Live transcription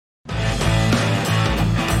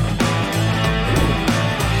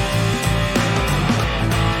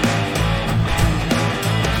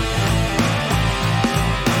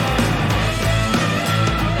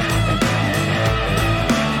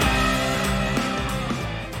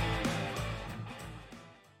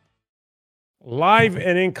Live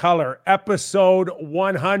and in color, episode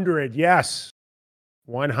 100. Yes,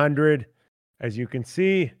 100. As you can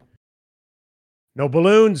see, no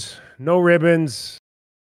balloons, no ribbons.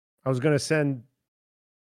 I was going to send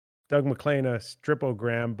Doug McLean a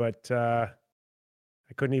stripogram, but I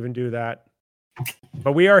couldn't even do that.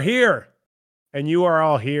 But we are here, and you are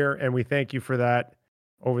all here, and we thank you for that.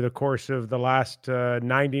 Over the course of the last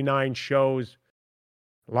 99 shows,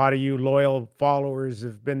 a lot of you loyal followers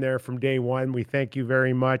have been there from day one. We thank you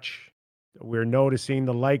very much. We're noticing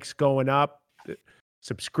the likes going up. The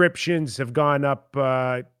subscriptions have gone up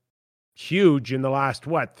huge in the last,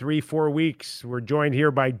 3-4 weeks. We're joined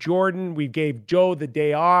here by Jordan. We gave Joe the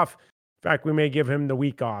day off. In fact, we may give him the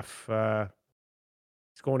week off.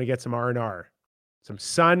 He's going to get some R&R, some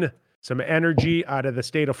sun, some energy out of the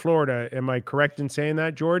state of Florida. Am I correct in saying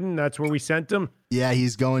that, Jordan? That's where we sent him? Yeah,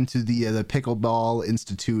 he's going to the Pickleball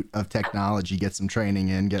Institute of Technology, get some training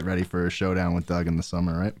in, get ready for a showdown with Doug in the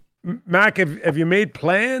summer, right? Mac, have you made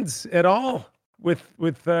plans at all with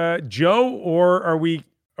Joe, or are we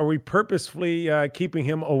purposefully keeping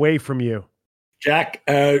him away from you? Jack,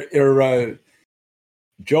 Joe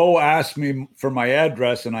asked me for my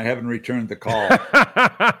address, and I haven't returned the call.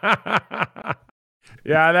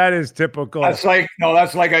 Yeah, that is typical. That's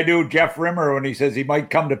like I do Jeff Rimmer when he says he might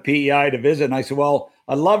come to PEI to visit. And I said, well,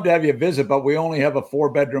 I'd love to have you visit, but we only have a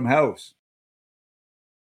 4-bedroom house.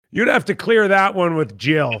 You'd have to clear that one with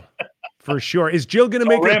Jill for sure. Is Jill going to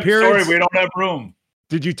make an appearance? Sorry, we don't have room.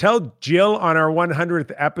 Did you tell Jill on our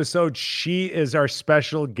 100th episode she is our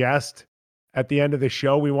special guest at the end of the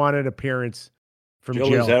show? We want an appearance from Jill.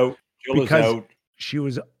 Jill is out. Jill is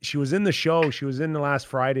out. She was in the show. She was in the last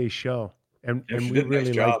Friday's show. And we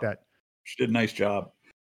really like that. She did a nice job.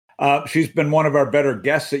 She's been one of our better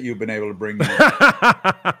guests that you've been able to bring in.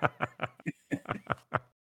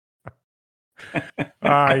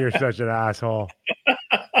 You're such an asshole.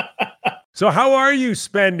 So how are you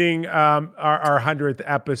spending our 100th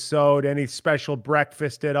episode? Any special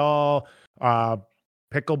breakfast at all?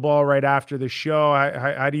 Pickleball right after the show?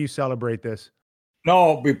 How do you celebrate this?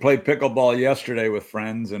 No, we played pickleball yesterday with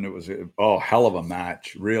friends, and it was hell of a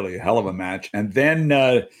match, really a hell of a match. And then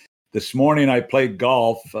this morning I played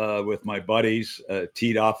golf with my buddies,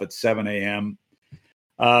 teed off at 7 a.m.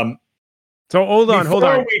 So hold on.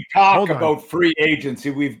 Before we talk about free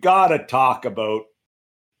agency, we've got to talk about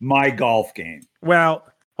my golf game. Well,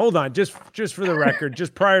 hold on. Just for the record,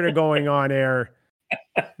 just prior to going on air,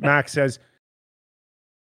 Max says,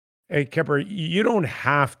 hey, Kyper, you don't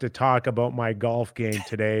have to talk about my golf game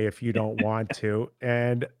today if you don't want to.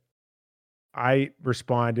 And I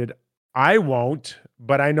responded, I won't,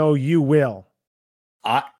 but I know you will.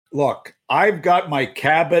 Look, I've got my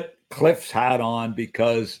Cabot Cliffs hat on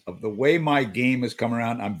because of the way my game has come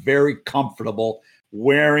around. I'm very comfortable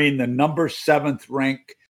wearing the number 7th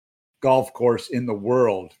ranked golf course in the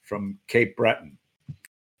world from Cape Breton.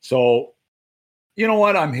 So, you know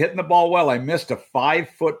what? I'm hitting the ball well. I missed a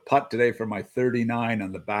 5-foot putt today for my 39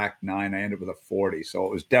 on the back 9. I ended with a 40, so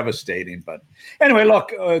it was devastating. But anyway,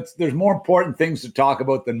 look, there's more important things to talk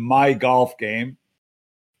about than my golf game.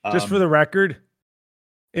 Just for the record,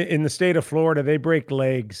 in the state of Florida, they break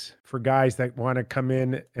legs for guys that want to come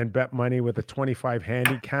in and bet money with a 25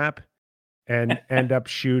 handicap and end up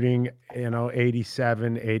shooting,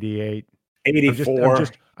 87, 88, 84.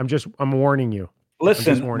 I'm warning you.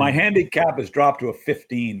 Listen, my handicap has dropped to a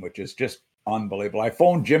 15, which is just unbelievable. I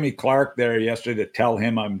phoned Jimmy Clark there yesterday to tell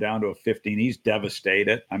him I'm down to a 15. He's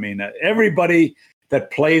devastated. I mean, everybody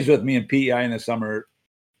that plays with me in PEI in the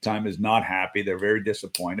summertime is not happy. They're very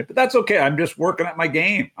disappointed, but that's okay. I'm just working at my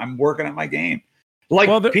game.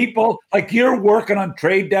 People, like you're working on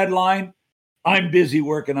trade deadline. I'm busy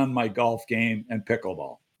working on my golf game and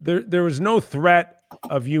pickleball. There was no threat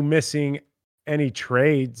of you missing any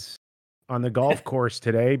trades on the golf course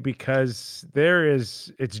today because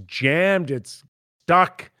it's jammed, it's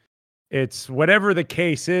stuck, it's whatever the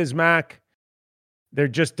case is, Mac. There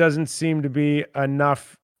just doesn't seem to be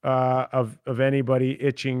enough of anybody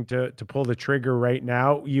itching to pull the trigger right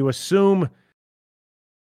now. You assume,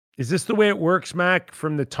 is this the way it works, Mac,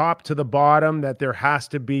 from the top to the bottom, that there has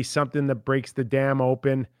to be something that breaks the dam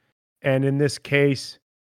open? And in this case,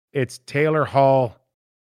 it's Taylor Hall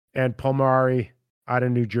and Palmieri out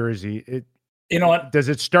of New Jersey. You know what? Does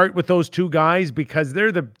it start with those two guys? Because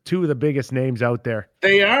they're the two of the biggest names out there.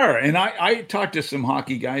 They are. And I talked to some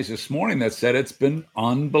hockey guys this morning that said it's been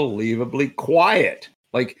unbelievably quiet.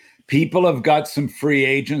 Like people have got some free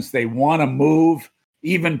agents. They want to move,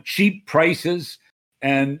 even cheap prices,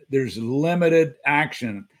 and there's limited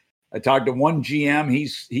action. I talked to one GM.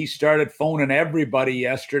 He started phoning everybody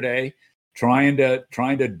yesterday. trying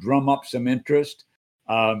to drum up some interest.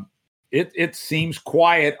 It seems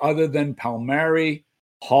quiet other than Palmieri,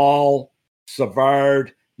 Hall,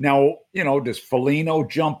 Savard. Now, does Foligno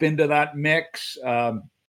jump into that mix?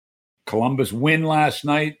 Columbus win last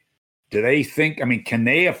night. Do they think, can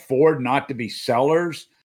they afford not to be sellers?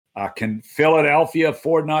 Can Philadelphia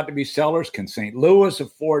afford not to be sellers? Can St. Louis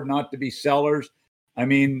afford not to be sellers?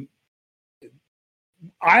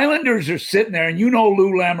 Islanders are sitting there, and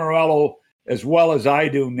Lou Lamoriello as well as I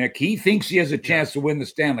do, Nick. He thinks he has a chance to win the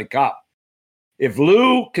Stanley Cup. If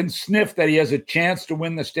Lou can sniff that he has a chance to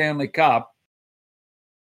win the Stanley Cup,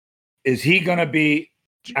 is he going to be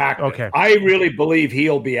active? Okay. I really believe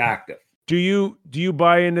he'll be active. Do you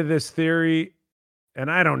buy into this theory? And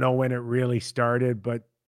I don't know when it really started, but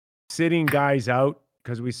sitting guys out,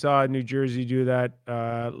 because we saw New Jersey do that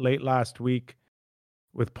late last week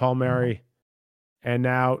with Palmieri, and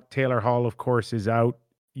now Taylor Hall, of course, is out.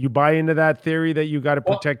 You buy into that theory that you got to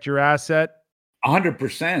protect your asset?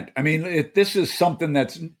 100%. This is something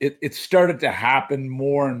it started to happen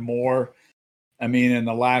more and more. In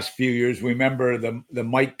the last few years, we remember the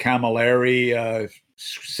Mike Camilleri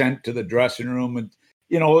sent to the dressing room, and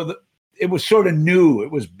it was sort of new.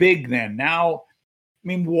 It was big then. Now,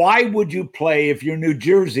 why would you play, if you're New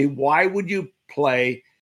Jersey? Why would you play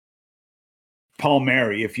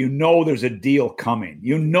Palmieri if you know there's a deal coming?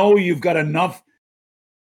 You've got enough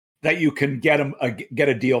that you can get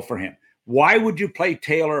a deal for him. Why would you play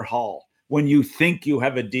Taylor Hall when you think you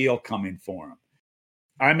have a deal coming for him?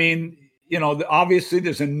 Obviously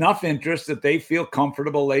there's enough interest that they feel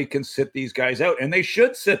comfortable they can sit these guys out, and they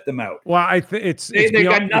should sit them out. Well, I think they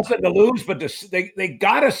got nothing to lose, but they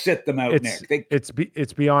got to sit them out, Nick.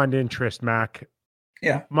 It's beyond interest, Mac.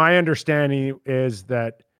 Yeah. My understanding is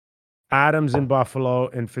that Adams in Buffalo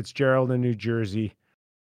and Fitzgerald in New Jersey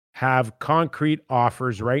have concrete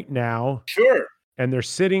offers right now. Sure. And they're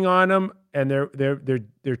sitting on them, and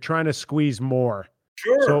they're trying to squeeze more.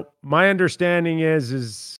 Sure. So my understanding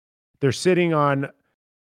is they're sitting on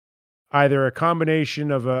either a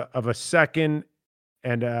combination of a second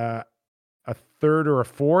and a third or a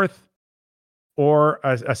fourth, or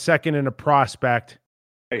a second and a prospect.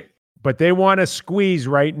 Right. But they want to squeeze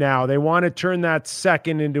right now. They want to turn that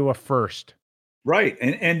second into a first. Right.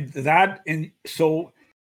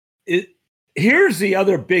 Here's the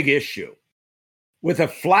other big issue. With a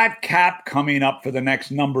flat cap coming up for the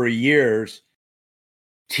next number of years,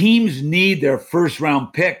 teams need their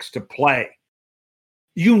first-round picks to play.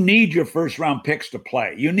 You need your first-round picks to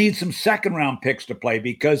play. You need some second-round picks to play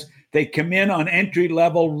because they come in on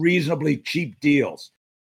entry-level, reasonably cheap deals.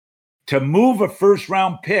 To move a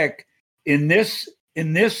first-round pick in this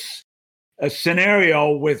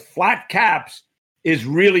scenario with flat caps is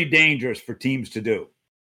really dangerous for teams to do.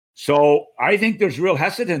 So I think there's real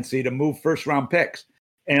hesitancy to move first-round picks.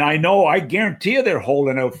 And I guarantee you they're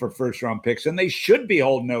holding out for first-round picks, and they should be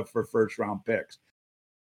holding out for first-round picks.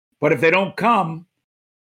 But if they don't come,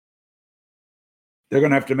 they're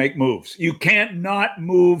going to have to make moves. You can't not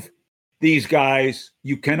move these guys.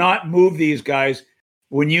 You cannot move these guys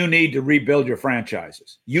when you need to rebuild your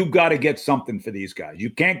franchises. You've got to get something for these guys.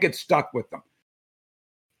 You can't get stuck with them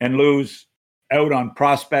and lose out on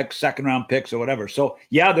prospects, second-round picks, or whatever. So,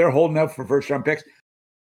 yeah, they're holding out for first-round picks.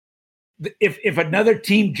 If another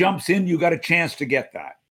team jumps in, you got a chance to get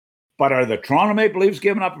that. But are the Toronto Maple Leafs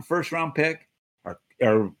giving up a first-round pick?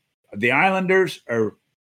 Or the Islanders? Or,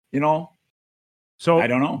 So I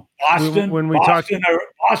don't know.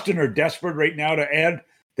 Boston are desperate right now to add.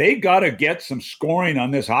 They got to get some scoring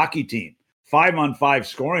on this hockey team. 5-on-5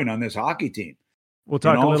 scoring on this hockey team. We'll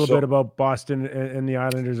talk a little bit about Boston and the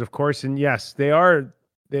Islanders, of course. And yes, they are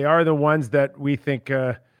the ones that we think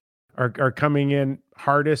are coming in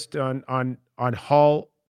hardest on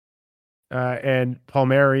Hull and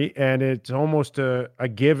Palmieri. And it's almost a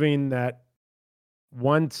giving that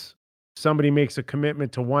once somebody makes a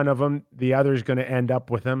commitment to one of them, the other is going to end up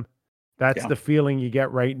with them. That's the feeling you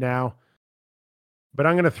get right now. But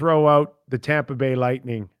I'm going to throw out the Tampa Bay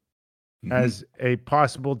Lightning as a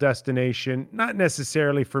possible destination, not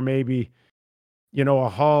necessarily for maybe, a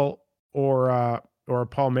Hull or a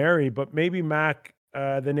Palmieri, but maybe Mac,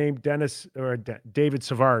 the name David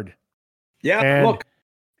Savard. Yeah,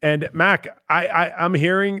 and Mac, I'm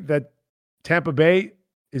hearing that Tampa Bay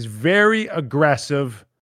is very aggressive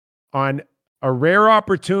on a rare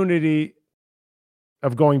opportunity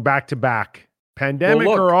of going back to back. Pandemic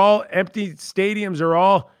or all empty stadiums are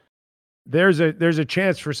all. There's a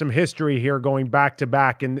chance for some history here going back to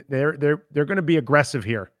back, and they're going to be aggressive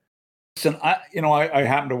here. Listen, I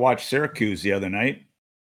happened to watch Syracuse the other night.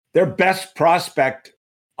 Their best prospect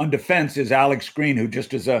on defense is Alex Green, who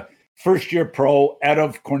just is a first-year pro out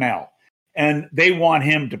of Cornell, and they want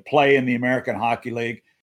him to play in the American Hockey League.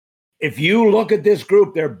 If you look at this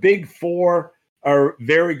group, their big four are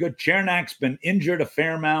very good. Chernak's been injured a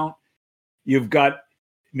fair amount. You've got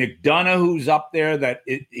McDonough, who's up there.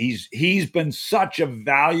 He's been such a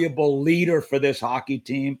valuable leader for this hockey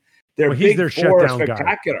team. He's their four shutdown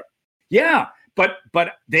spectacular. guy. Yeah, but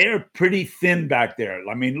they're pretty thin back there.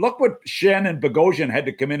 I mean, look what Shen and Bogosian had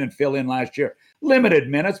to come in and fill in last year. Limited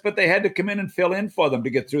minutes, but they had to come in and fill in for them to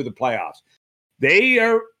get through the playoffs. They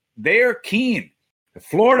are keen. The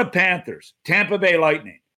Florida Panthers, Tampa Bay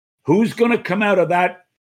Lightning. Who's going to come out of that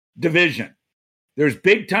division? There's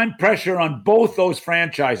big-time pressure on both those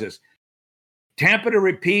franchises. Tampa to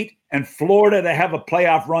repeat and Florida to have a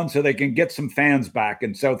playoff run so they can get some fans back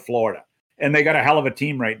in South Florida. And they got a hell of a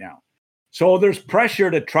team right now. So there's pressure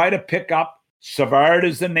to try to pick up. Savard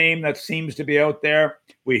is the name that seems to be out there.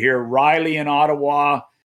 We hear Riley in Ottawa,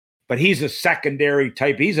 but he's a secondary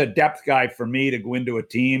type. He's a depth guy for me to go into a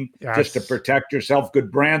team just to protect yourself.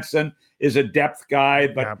 Goodbranson is a depth guy,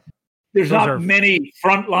 but there's not many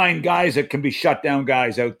frontline guys that can be shutdown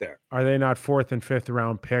guys out there. Are they not 4th and 5th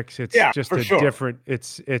round picks? It's just a different.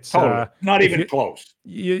 It's totally. Not even close.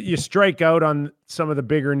 You strike out on some of the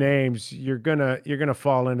bigger names, you're gonna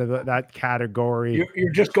fall into that category.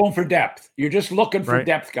 You're just going for depth. You're just looking for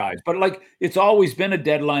depth guys. But like it's always been a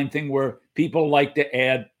deadline thing where people like to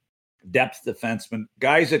add depth defensemen,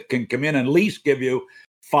 guys that can come in and at least give you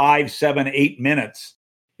 5, 7, 8 minutes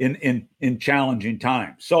in challenging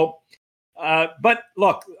times. So. But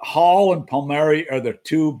look, Hall and Palmieri are the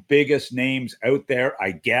two biggest names out there,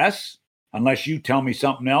 I guess, unless you tell me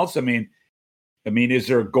something else. I mean, is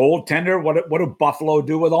there a goaltender? What do Buffalo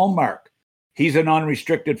do with Ullmark? He's an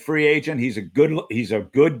unrestricted free agent. He's a good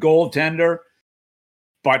goaltender,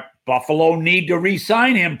 but Buffalo need to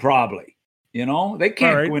re-sign him probably. You know, they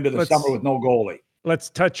can't go into the summer with no goalie. Let's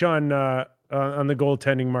touch on the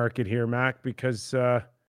goaltending market here, Mac, because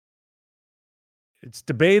it's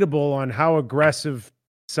debatable on how aggressive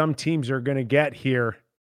some teams are going to get here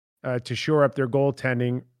to shore up their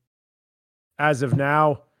goaltending. As of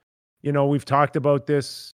now, we've talked about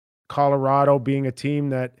this, Colorado being a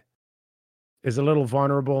team that is a little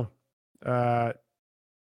vulnerable.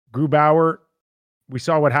 Grubauer, we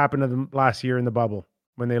saw what happened to them last year in the bubble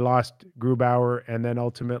when they lost Grubauer, and then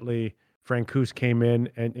ultimately Francouz came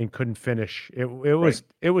in and couldn't finish. It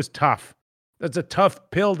was tough. That's a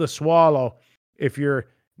tough pill to swallow if you're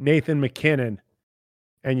Nathan McKinnon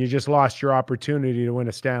and you just lost your opportunity to win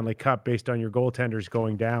a Stanley Cup based on your goaltenders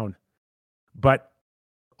going down. But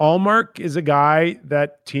Ullmark is a guy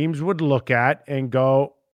that teams would look at and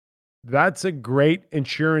go, that's a great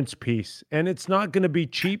insurance piece. And it's not going to be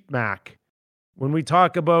cheap, Mac. When we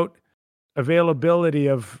talk about availability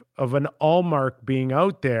of an Ullmark being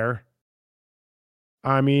out there,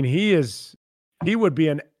 I mean, he would be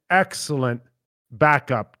an excellent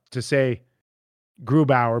backup to say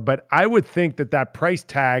Grubauer, but I would think that price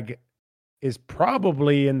tag is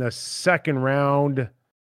probably in the second round,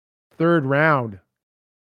 third round.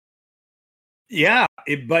 Yeah,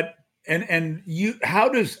 how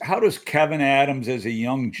does Kevin Adams as a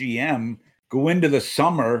young GM go into the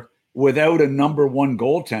summer without a number one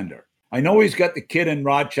goaltender? I know he's got the kid in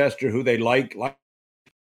Rochester who they like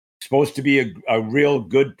supposed to be a real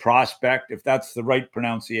good prospect, if that's the right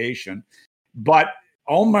pronunciation. But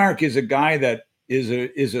Ullmark is a guy that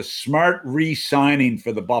is a smart re-signing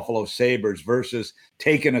for the Buffalo Sabres versus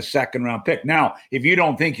taking a second round pick. Now, if you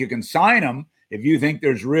don't think you can sign him, if you think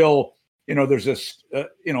there's real, but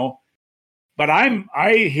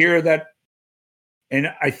I hear that,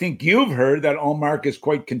 and I think you've heard that Ullmark is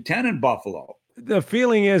quite content in Buffalo. The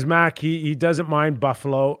feeling is, Mac, he doesn't mind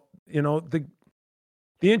Buffalo. The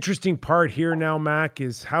interesting part here now, Mac,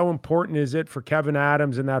 is how important is it for Kevin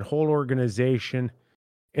Adams and that whole organization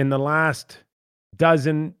in the last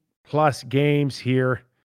dozen plus games here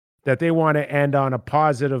that they want to end on a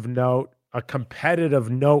positive note, a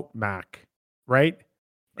competitive note, Mac, right?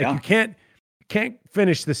 Like you can't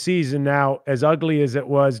finish the season now as ugly as it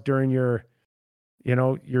was during your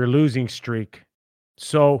losing streak.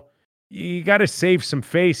 So you got to save some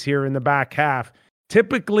face here in the back half.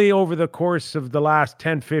 Typically over the course of the last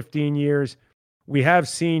 10, 15 years, we have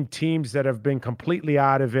seen teams that have been completely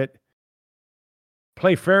out of it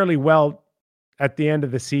play fairly well at the end of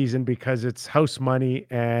the season because it's house money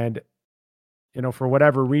and, for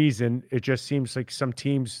whatever reason, it just seems like some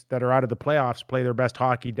teams that are out of the playoffs play their best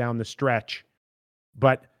hockey down the stretch.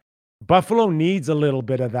 But Buffalo needs a little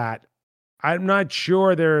bit of that. I'm not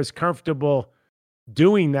sure they're as comfortable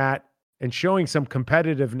doing that and showing some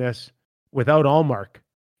competitiveness without Ullmark.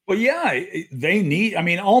 Well, yeah, they need. I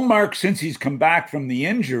mean, Allmark, since he's come back from the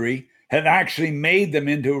injury, have actually made them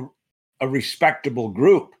into a respectable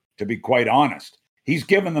group. To be quite honest, he's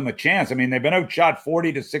given them a chance. I mean, they've been outshot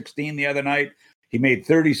 40-16 the other night. He made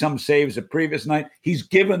 30-some saves the previous night. He's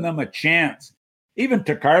given them a chance. Even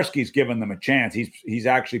Tokarski's given them a chance. He's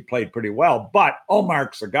actually played pretty well. But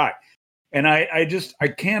Allmark's a guy, and I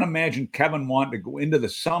can't imagine Kevin wanting to go into the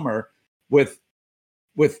summer with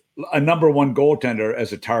a number one goaltender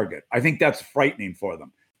as a target. I think that's frightening for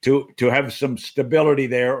them to have some stability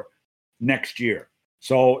there next year.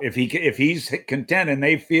 So if he's content and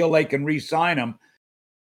they feel they can re-sign him,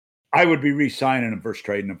 I would be re-signing him versus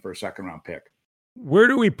trading him for a second-round pick. Where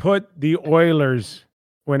do we put the Oilers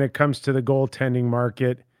when it comes to the goaltending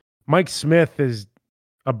market? Mike Smith is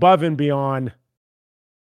above and beyond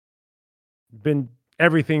been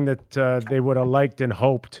everything that they would have liked and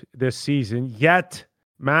hoped this season. Yet,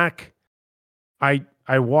 Mac, I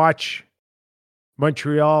watch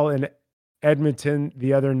Montreal and Edmonton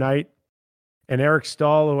the other night, and Eric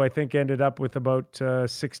Stahl, who I think ended up with about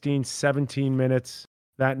 16, 17 minutes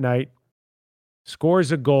that night,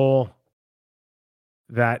 scores a goal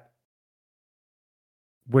that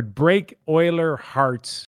would break Oiler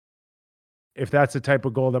hearts if that's the type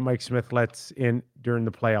of goal that Mike Smith lets in during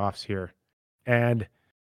the playoffs here. And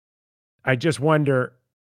I just wonder,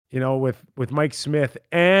 with Mike Smith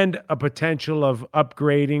and a potential of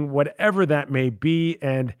upgrading, whatever that may be,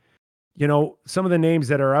 and, some of the names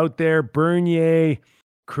that are out there, Bernier,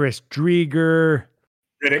 Chris Drieger,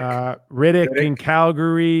 Riddick in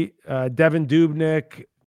Calgary, Devin Dubnyk,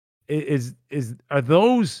 are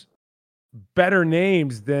those better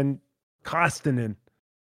names than Koskinen?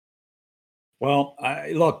 Well,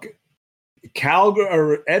 look, Calgary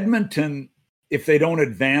or Edmonton, if they don't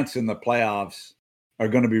advance in the playoffs, are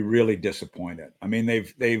going to be really disappointed. I mean,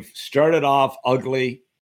 they've started off ugly.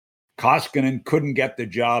 Koskinen couldn't get the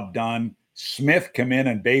job done. Smith came in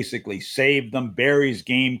and basically saved them. Barry's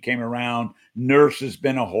game came around. Nurse has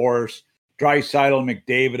been a horse. Draisaitl,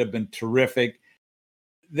 McDavid have been terrific.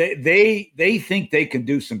 They think they can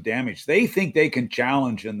do some damage. They think they can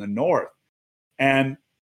challenge in the North. And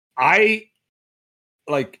Kenny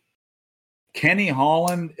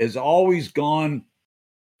Holland has always gone,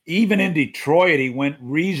 even in Detroit, he went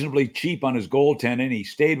reasonably cheap on his goaltending. He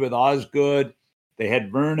stayed with Osgood. They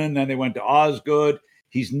had Vernon, then they went to Osgood.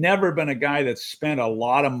 He's never been a guy that's spent a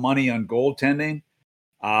lot of money on goaltending.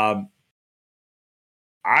 But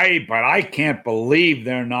I can't believe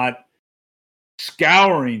they're not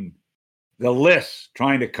scouring the list,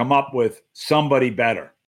 trying to come up with somebody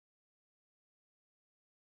better.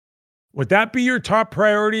 Would that be your top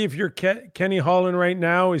priority if you're Kenny Holland right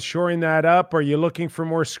now, is shoring that up? Are you looking for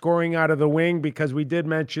more scoring out of the wing? Because we did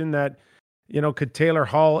mention that, could Taylor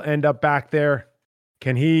Hall end up back there?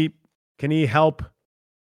 Can he help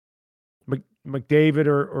McDavid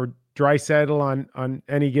or Draisaitl on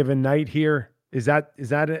any given night here? Is that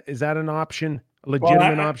an option, a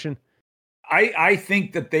legitimate option? I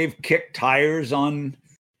think that they've kicked tires on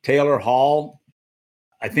Taylor Hall.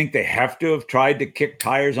 I think they have to have tried to kick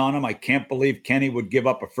tires on him. I can't believe Kenny would give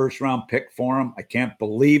up a first-round pick for him. I can't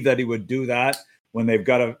believe that he would do that when they've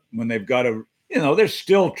got to, they're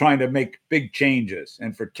still trying to make big changes.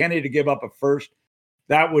 And for Kenny to give up a first,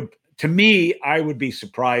 that would, to me, I would be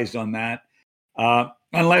surprised on that,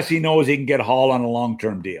 unless he knows he can get Hall on a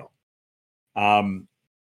long-term deal.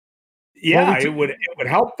 It would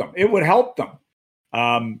help them. It would help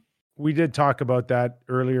them. We did talk about that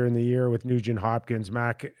earlier in the year with Nugent Hopkins,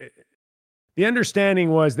 Mac. The understanding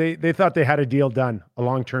was they thought they had a deal done, a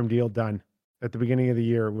long-term deal done at the beginning of the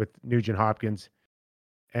year with Nugent Hopkins.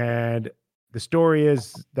 And the story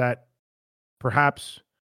is that perhaps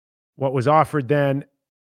what was offered then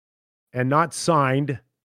and not signed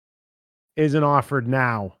isn't offered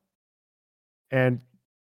now. And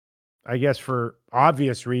I guess for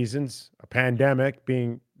obvious reasons, a pandemic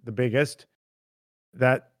being the biggest,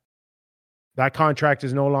 that contract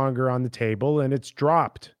is no longer on the table and it's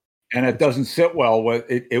dropped. And it doesn't sit well with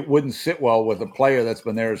it. It wouldn't sit well with a player that's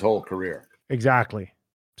been there his whole career. Exactly.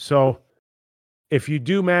 So if you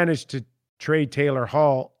do manage to trade Taylor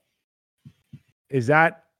Hall, is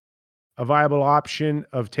that a viable option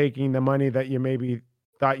of taking the money that you maybe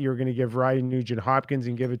thought you were going to give Ryan Nugent Hopkins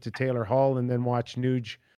and give it to Taylor Hall and then watch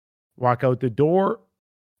Nuge walk out the door?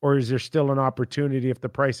 Or is there still an opportunity, if the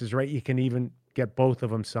price is right, you can even get both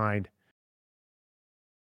of them signed?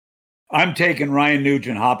 I'm taking Ryan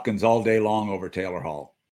Nugent Hopkins all day long over Taylor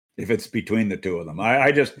Hall, if it's between the two of them.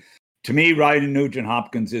 To me, Ryan Nugent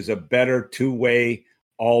Hopkins is a better two-way,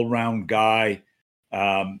 all-round guy.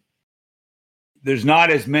 there's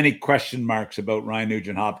not as many question marks about Ryan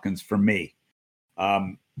Nugent-Hopkins for me.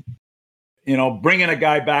 Bringing a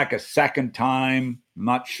guy back a second time, I'm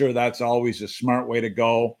not sure that's always a smart way to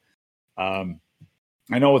go. I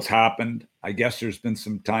know it's happened. I guess there's been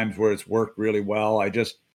some times where it's worked really well. I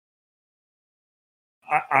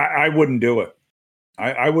wouldn't do it.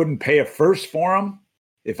 I wouldn't pay a first for him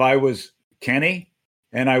if I was Kenny,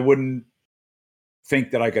 and I wouldn't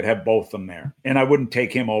think that I could have both of them there. And I wouldn't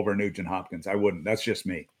take him over Nugent-Hopkins. I wouldn't. That's just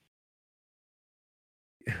me.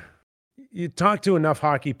 You talk to enough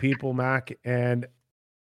hockey people, Mac, and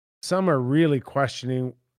some are really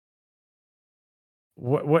questioning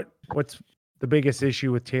what's the biggest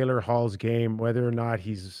issue with Taylor Hall's game, whether or not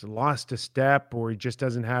he's lost a step or he just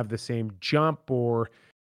doesn't have the same jump, or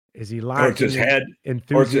is he lacking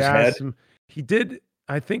enthusiasm? He did,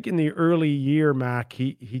 I think, in the early year, Mac,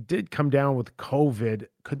 he did come down with COVID.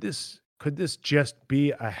 Could this just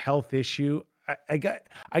be a health issue? I got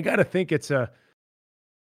to think it's a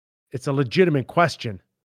legitimate question.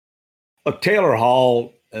 Look, Taylor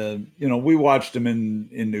Hall, we watched him in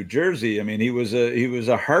New Jersey. I mean, he was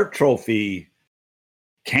a Hart Trophy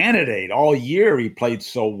candidate all year. He played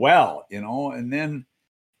so well, and then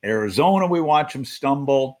Arizona, we watched him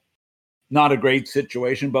stumble. Not a great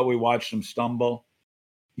situation, but we watched him stumble.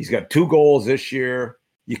 He's got 2 goals this year.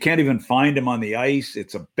 You can't even find him on the ice.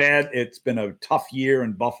 It's been a tough year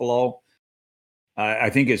in Buffalo. I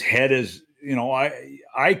think his head is,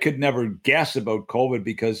 I could never guess about COVID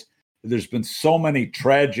because there's been so many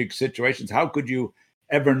tragic situations. How could you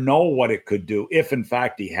ever know what it could do if in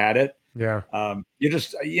fact he had it? Yeah.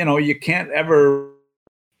 You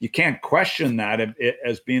can't question that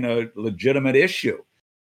as being a legitimate issue.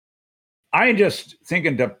 I just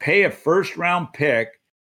thinking to pay a first round pick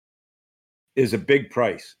is a big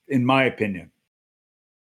price, in my opinion.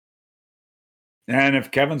 And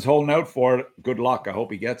if Kevin's holding out for it, good luck. I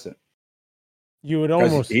hope he gets it. You would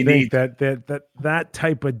almost think that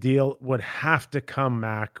type of deal would have to come,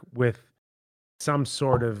 Mac, with some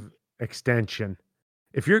sort of extension.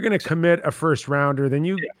 If you're going to commit a first rounder, then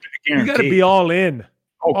you got to be all in.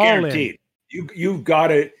 Oh, guaranteed.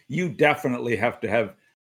 You definitely have to have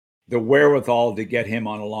the wherewithal to get him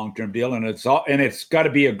on a long-term deal. And it's got to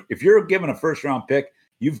be if you're given a first round pick,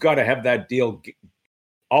 you've got to have that deal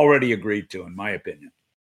already agreed to, in my opinion.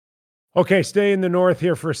 Okay, stay in the North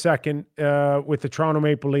here for a second with the Toronto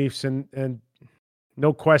Maple Leafs, and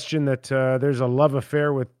no question that there's a love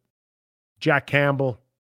affair with Jack Campbell.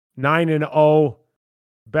 9-0,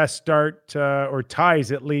 best start or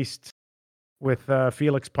ties at least with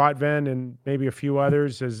Felix Potvin and maybe a few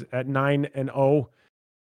others is at 9-0.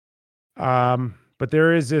 But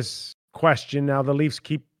there is this question now. The Leafs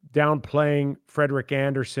keep downplaying Frederik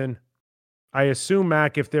Andersen. I assume,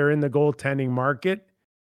 Mac, if they're in the goaltending market,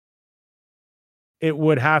 it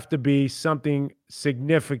would have to be something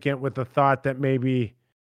significant with the thought that maybe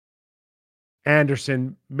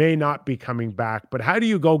Andersen may not be coming back. But how do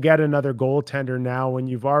you go get another goaltender now when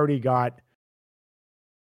you've already got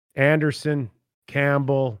Andersen,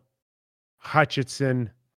 Campbell,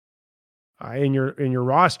 Hutchinson in your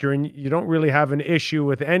roster, and you don't really have an issue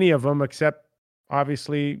with any of them except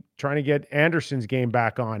obviously trying to get Andersen's game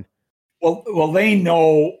back on? Well, they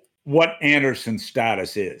know what Andersen's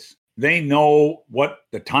status is. They know what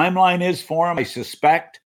the timeline is for him, I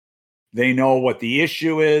suspect. They know what the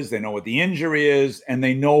issue is. They know what the injury is, and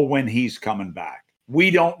they know when he's coming back.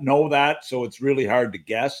 We don't know that, so it's really hard to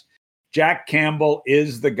guess. Jack Campbell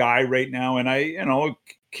is the guy right now, and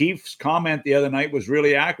Keefe's comment the other night was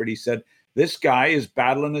really accurate. He said, this guy is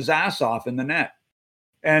battling his ass off in the net.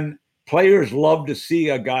 And players love to see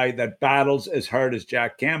a guy that battles as hard as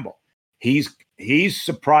Jack Campbell. He's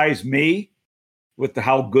surprised me with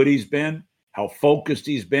how good he's been, how focused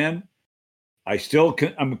he's been.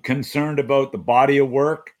 I'm concerned about the body of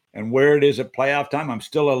work and where it is at playoff time. I'm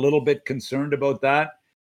still a little bit concerned about that.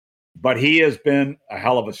 But he has been a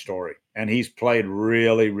hell of a story, and he's played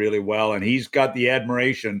really, really well. And he's got the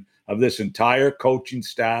admiration of this entire coaching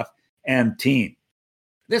staff and team.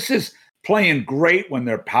 This is playing great when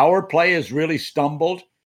their power play has really stumbled,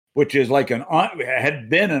 which is like had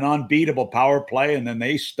been an unbeatable power play, and then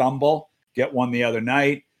they stumble, get one the other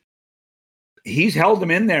night. He's held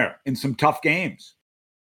them in there in some tough games,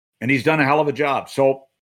 and he's done a hell of a job. So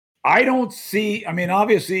I don't see,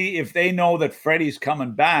 obviously, if they know that Freddie's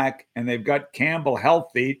coming back and they've got Campbell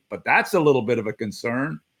healthy, but that's a little bit of a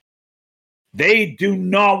concern. They do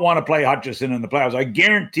not want to play Hutchinson in the playoffs. I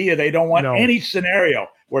guarantee you they don't want any scenario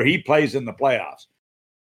where he plays in the playoffs,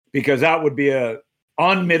 because that would be a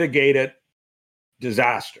unmitigated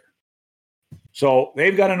disaster. So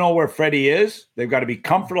they've got to know where Freddie is. They've got to be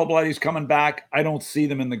comfortable that he's coming back. I don't see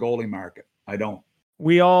them in the goalie market. I don't.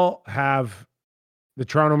 We all have the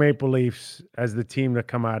Toronto Maple Leafs as the team to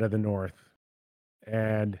come out of the North.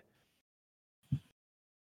 And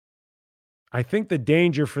I think the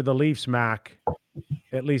danger for the Leafs, Mac,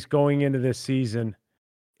 at least going into this season,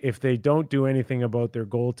 if they don't do anything about their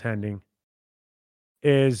goaltending,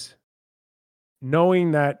 is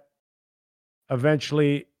knowing that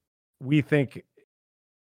eventually we think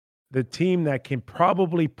the team that can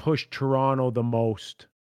probably push Toronto the most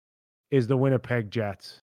is the Winnipeg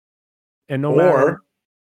Jets. And no matter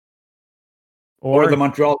or the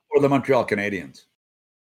Montreal Canadiens.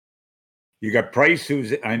 You got Price, who's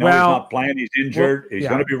he's not playing. He's injured. He's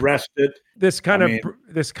going to be rested. This kind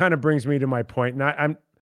of brings me to my point. And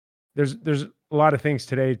there's a lot of things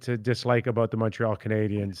today to dislike about the Montreal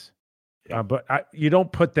Canadiens, but you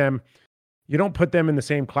don't put them in the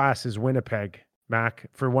same class as Winnipeg, Mac.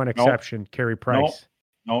 For one exception, Carey Price,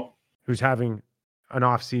 who's having an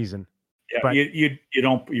off season. Yeah, but you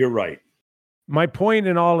don't. You're right. My point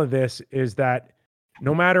in all of this is that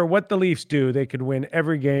no matter what the Leafs do, they could win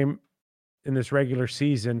every game in this regular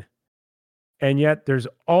season. And yet there's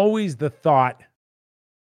always the thought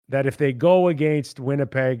that if they go against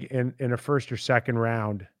Winnipeg in a first or second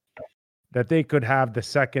round, that they could have the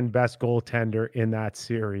second best goaltender in that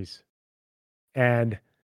series. And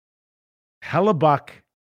Hellebuck,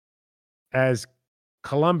 as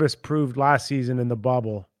Columbus proved last season in the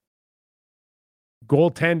bubble,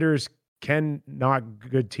 goaltenders can knock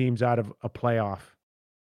good teams out of a playoff.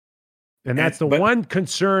 And that's the one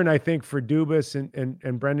concern, I think, for Dubas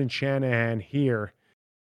and Brendan Shanahan here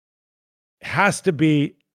has to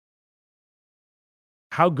be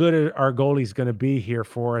how good are our goalies going to be here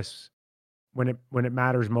for us when it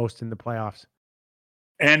matters most in the playoffs.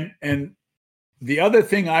 And the other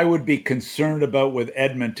thing I would be concerned about with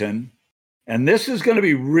Edmonton, and this is going to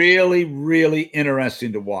be really, really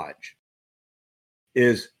interesting to watch,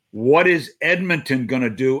 is what is Edmonton going to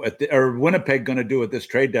do or Winnipeg going to do at this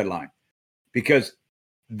trade deadline? Because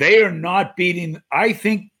they are not beating. I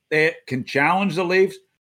think they can challenge the Leafs,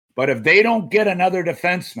 but if they don't get another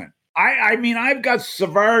defenseman, I mean, I've got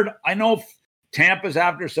Savard. I know Tampa's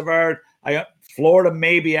after Savard. I got Florida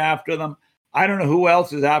maybe after them. I don't know who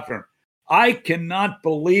else is after him. I cannot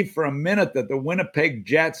believe for a minute that the Winnipeg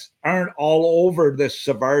Jets aren't all over this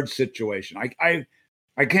Savard situation. I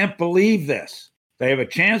can't believe this. They have a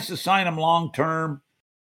chance to sign him long term.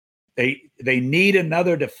 They need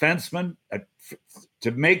another defenseman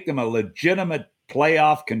to make them a legitimate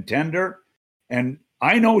playoff contender. And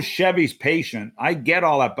I know Chevy's patient. I get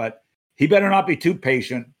all that, but he better not be too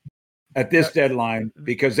patient at this deadline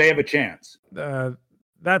because they have a chance.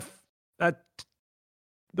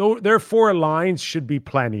 Their 4 lines should be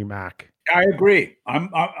plenty, Mac. I agree. I'm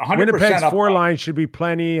 100%. Winnipeg's 4 lines should be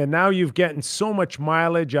plenty, and now you've getting so much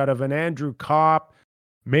mileage out of an Andrew Kopp,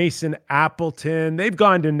 Mason Appleton. They've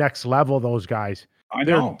gone to next level, those guys.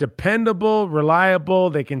 They're dependable,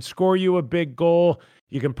 reliable. They can score you a big goal.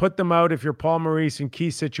 You can put them out if you're Paul Maurice in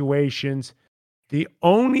key situations. The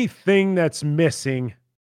only thing that's missing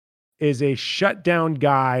is a shutdown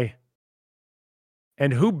guy.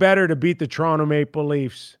 And who better to beat the Toronto Maple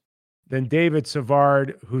Leafs than David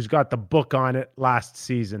Savard, who's got the book on it last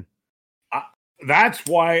season? That's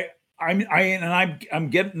why I'm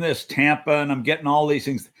getting this Tampa and I'm getting all these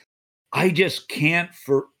things. I just can't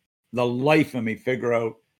for the life of me figure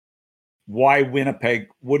out why Winnipeg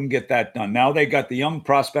wouldn't get that done. Now they got the young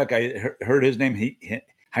prospect. I heard his name.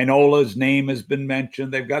 Heinola's name has been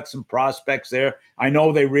mentioned. They've got some prospects there. I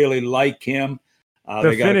know they really like him.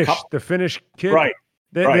 The Finnish kid, right?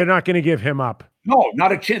 They're not going to give him up. No,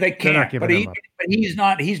 not a chance. They can't. But he's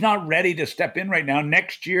not ready to step in right now.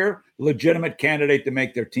 Next year, legitimate candidate to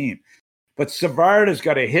make their team. But Savard has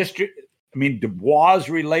got a history. I mean, Dubois'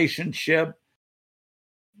 relationship.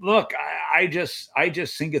 Look, I just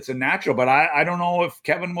think it's a natural, but I don't know if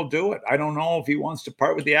Kevin will do it. I don't know if he wants to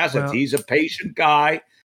part with the assets. Well, he's a patient guy,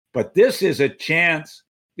 but this is a chance.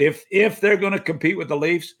 If they're going to compete with the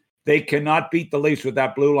Leafs, they cannot beat the Leafs with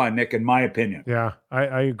that blue line, Nick, in my opinion. Yeah,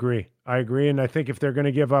 I agree. And I think if they're going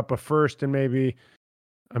to give up a first and maybe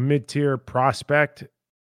a mid-tier prospect,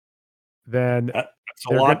 then that's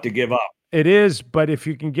a lot to give up. It is, but if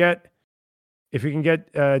you can get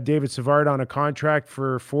David Savard on a contract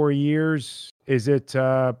for 4 years, is it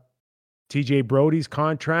TJ Brody's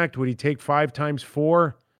contract? Would he take 5 times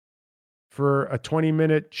 4 for a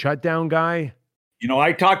 20-minute shutdown guy? You know,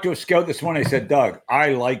 I talked to a scout this morning. I said, Doug,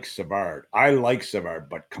 I like Savard,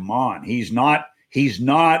 but come on, he's not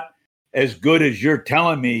as good as you're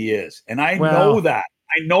telling me he is, and I know that.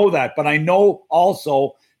 I know that, but I know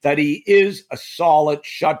also that he is a solid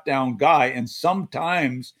shutdown guy. And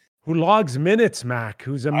sometimes who logs minutes, Mac,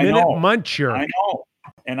 who's a I minute know, muncher. I know.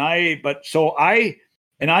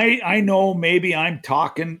 I know maybe I'm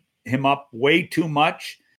talking him up way too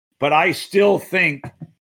much, but I still think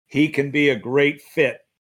he can be a great fit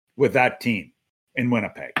with that team in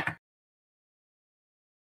Winnipeg.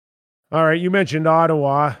 All right, you mentioned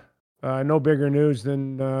Ottawa. No bigger news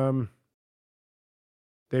than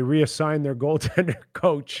they reassigned their goaltender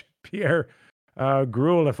coach, Pierre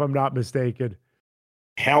Gruel, if I'm not mistaken.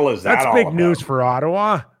 Hell is that? That's big news for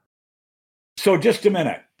Ottawa. So just a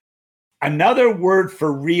minute. Another word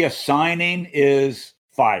for reassigning is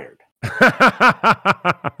fired.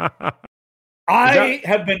 I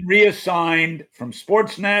have been reassigned from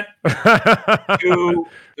Sportsnet to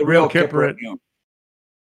the Real Kyper at noon.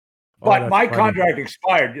 But my contract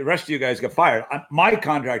expired. The rest of you guys got fired. My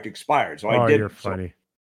contract expired, so I didn't. You're funny.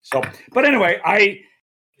 So, but anyway,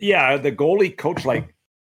 the goalie coach, where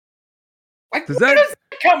does that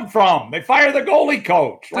come from? They fire the goalie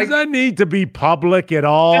coach. Does that need to be public at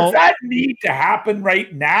all? Does that need to happen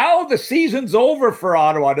right now? The season's over for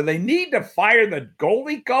Ottawa. Do they need to fire the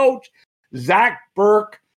goalie coach? Zach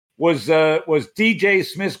Burke was DJ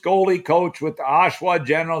Smith's goalie coach with the Oshawa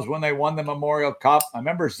Generals when they won the Memorial Cup. I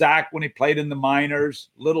remember Zach when he played in the minors,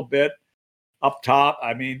 a little bit up top.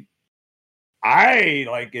 I mean,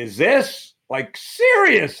 is this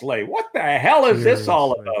seriously? What the hell is this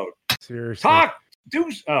all about? Seriously.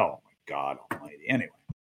 Oh my God almighty. Anyway.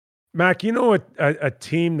 Mac, you know a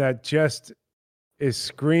team that just is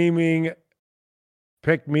screaming,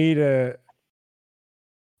 pick me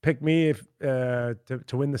if to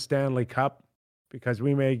win the Stanley Cup, because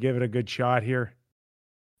we may give it a good shot here.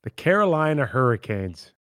 The Carolina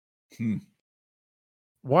Hurricanes.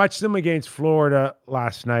 Watched them against Florida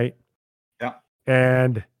last night. Yeah.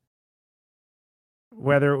 And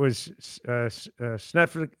whether it was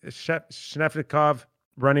Svechnikov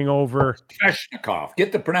running over Svechnikov,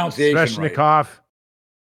 get the pronunciation right.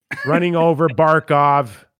 Running over Barkov,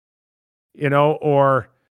 or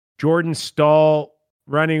Jordan Stahl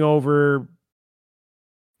running over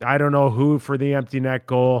I don't know who for the empty net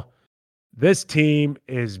goal. This team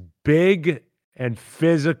is big and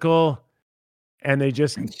physical, and they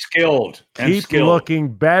just skilled keep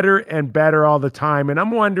looking better and better all the time. And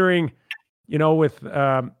I'm wondering, with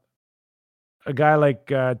a guy like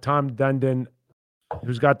Tom Dundon,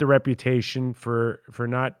 who's got the reputation for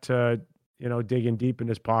not digging deep in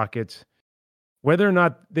his pockets, whether or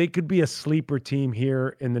not they could be a sleeper team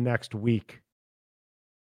here in the next week.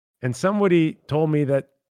 And somebody told me that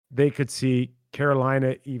they could see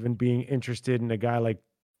Carolina even being interested in a guy like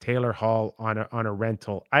Taylor Hall on a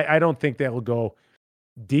rental. I don't think they'll go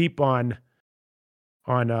deep on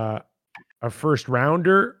a first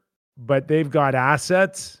rounder, but they've got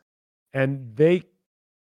assets, and they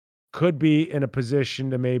could be in a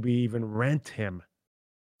position to maybe even rent him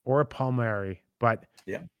or a Palmieri. But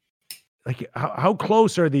yeah, how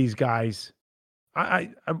close are these guys? I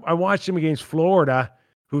watched them against Florida,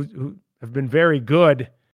 who have been very good,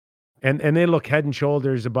 and they look head and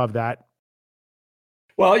shoulders above that.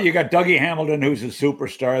 Well, you got Dougie Hamilton, who's a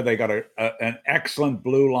superstar. They got an excellent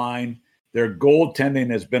blue line. Their goaltending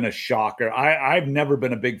has been a shocker. I've never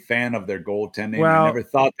been a big fan of their goaltending. Well, I never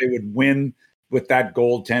thought they would win with that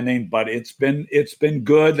goaltending, but it's been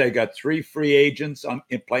good. They got 3 free agents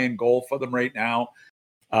playing goal for them right now.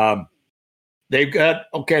 They've got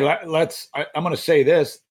I'm going to say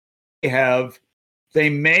this: they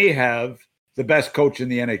may have the best coach in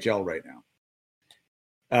the NHL right now.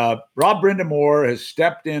 Rob Brindamore has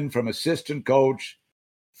stepped in from assistant coach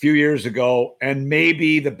a few years ago and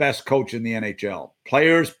maybe the best coach in the NHL.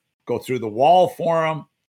 Players go through the wall for him,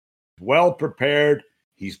 well prepared.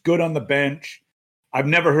 He's good on the bench. I've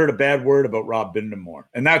never heard a bad word about Rob Brindamore,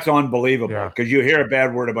 and that's unbelievable because you hear a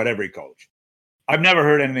bad word about every coach. I've never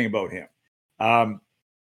heard anything about him.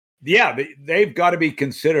 They've got to be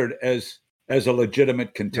considered as a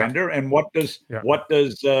legitimate contender. Yeah. And what does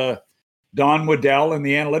Don Waddell in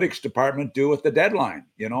the analytics department do with the deadline?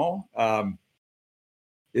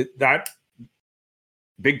 That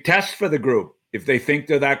big test for the group if they think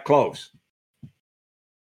they're that close.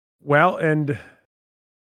 Well, and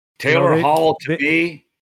Taylor Hall to me,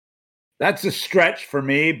 that's a stretch for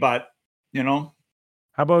me, but how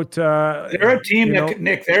about they're a team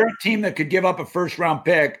they're a team that could give up a first round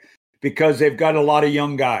pick because they've got a lot of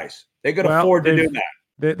young guys. They could afford to do that.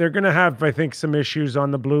 They're going to have, I think, some issues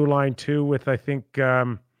on the blue line too with, I think,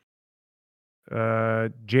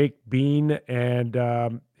 Jake Bean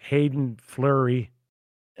and Hayden Fleury.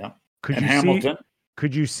 Yeah. Hamilton.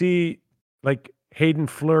 Could you see, like, Hayden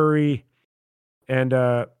Fleury and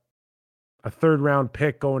a third round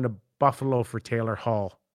pick going to Buffalo for Taylor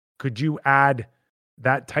Hall. Could you add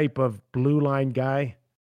that type of blue line guy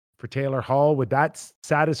for Taylor Hall? Would that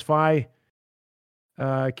satisfy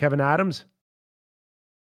Kevin Adams?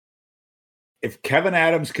 If Kevin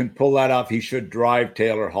Adams can pull that off, he should drive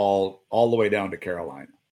Taylor Hall all the way down to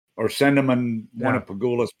Carolina, or send him on one of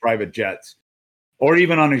Pagula's private jets, or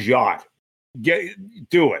even on his yacht.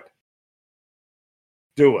 Do it.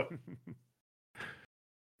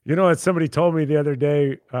 You know what somebody told me the other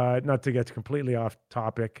day, not to get completely off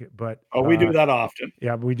topic, but we do that often.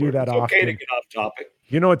 Yeah, we do that often. It's okay to get off topic.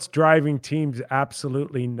 You know what's driving teams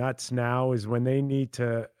absolutely nuts now is when they need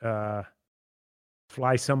to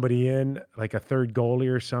fly somebody in, like a third goalie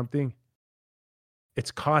or something. It's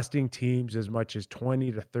costing teams as much as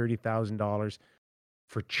 $20,000 to $30,000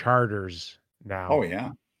 for charters now. Oh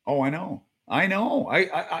yeah. Oh, I know.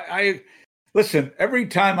 I listen. Every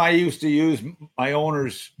time I used to use my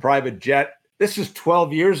owner's private jet, this is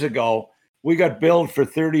 12 years ago. We got billed for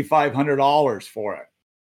 $3,500 for it.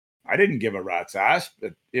 I didn't give a rat's ass,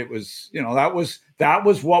 but it was, that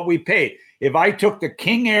was what we paid. If I took the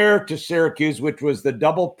King Air to Syracuse, which was the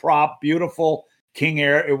double prop, beautiful King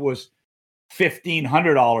Air, it was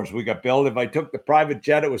 $1,500 we got billed. If I took the private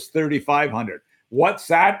jet, it was $3,500. What's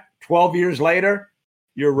that? 12 years later?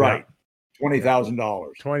 You're right. Yeah.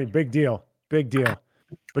 $20,000. 20, big deal.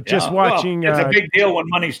 But just watching, it's a big deal when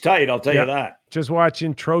money's tight. I'll tell you that. Just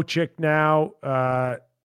watching Trocheck now,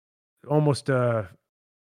 almost a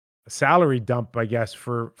salary dump, I guess,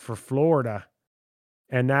 for Florida,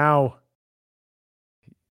 and now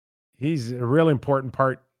he's a really important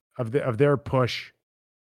part of their push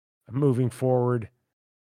moving forward.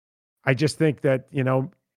 I just think that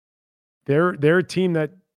they're a team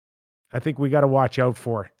that I think we got to watch out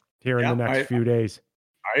for here in the next few days.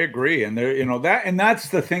 I agree, and that's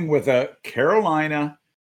the thing with a Carolina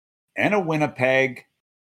and a Winnipeg,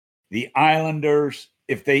 the Islanders.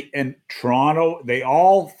 And Toronto, they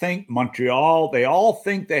all think Montreal, they all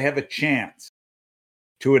think they have a chance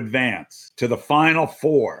to advance to the Final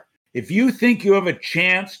Four. If you think you have a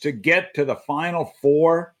chance to get to the Final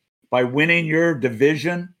Four by winning your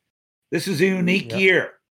division, this is a unique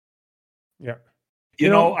year. Yeah.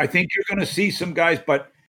 I think you're going to see some guys,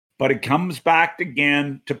 but it comes back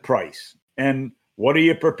again to price. And what are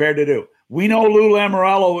you prepared to do? We know Lou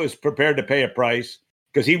Lamoriello is prepared to pay a price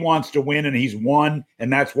because he wants to win, and he's won,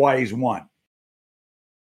 and that's why he's won.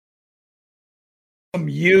 Some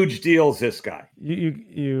huge deals, this guy.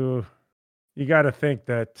 You got to think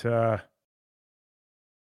that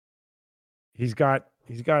he's got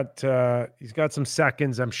some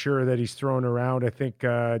seconds, I'm sure, that he's thrown around. I think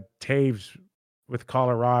Taves with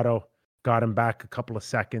Colorado got him back a couple of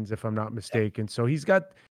seconds, if I'm not mistaken. So he's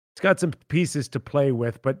got some pieces to play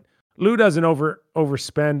with, but Lou doesn't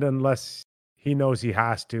overspend unless he knows he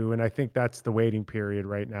has to, and I think that's the waiting period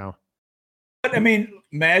right now. But I mean,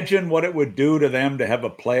 imagine what it would do to them to have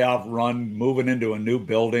a playoff run moving into a new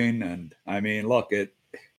building. And I mean, look,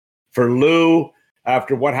 for Lou,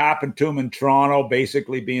 after what happened to him in Toronto,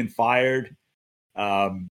 basically being fired,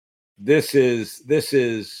 this is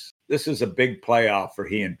a big playoff for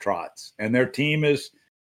he and Trotz. And their team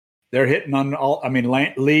they're hitting on all. I mean,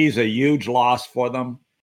 Lee's a huge loss for them.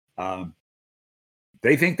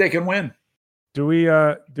 They think they can win. Do we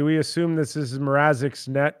assume this is Mrazek's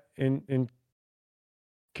net in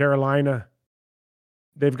Carolina?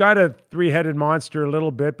 They've got a three-headed monster a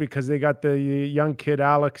little bit because they got the young kid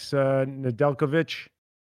Alex Nedeljkovic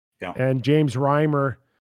and James Reimer.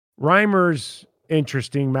 Reimer's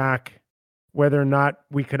interesting, Mac, whether or not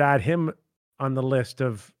we could add him on the list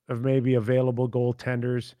of maybe available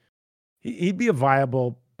goaltenders. He'd be a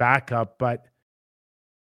viable backup, but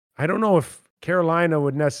I don't know if Carolina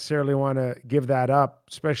would necessarily want to give that up,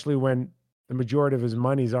 especially when the majority of his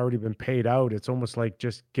money's already been paid out. It's almost like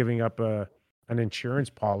just giving up an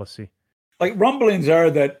insurance policy. Like, rumblings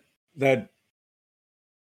are that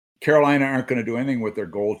Carolina aren't going to do anything with their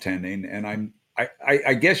goaltending. And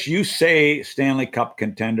I guess you say Stanley Cup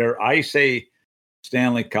contender. I say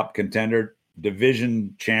Stanley Cup contender,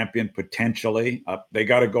 division champion potentially. They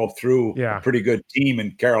got to go through a pretty good team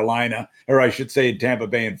in Carolina, or I should say Tampa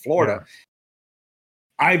Bay and Florida. Yeah.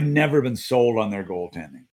 I've never been sold on their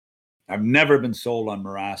goaltending. I've never been sold on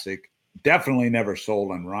Mrazek. Definitely never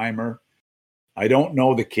sold on Reimer. I don't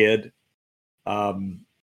know the kid.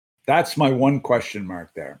 That's my one question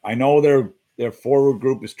mark there. I know their forward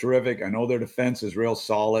group is terrific. I know their defense is real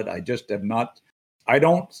solid. I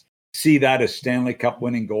don't see that as Stanley Cup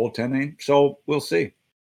winning goaltending. So we'll see.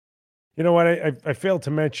 You know what? I failed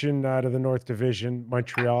to mention out of the North Division,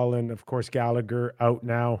 Montreal, and of course Gallagher out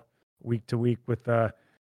now week to week with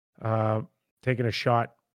taking a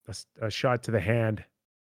shot to the hand.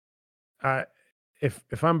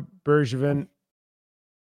 If I'm Bergevin,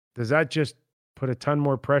 does that just put a ton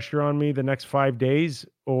more pressure on me the next 5 days,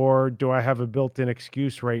 or do I have a built-in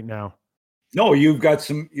excuse right now? No, you've got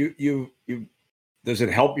some. You. Does it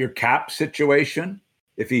help your cap situation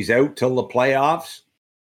if he's out till the playoffs?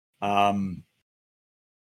 Can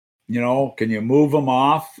you move him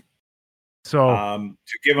off? So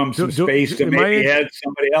to give him some space to maybe add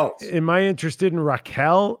somebody else. Am I interested in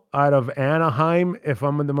Raquel out of Anaheim if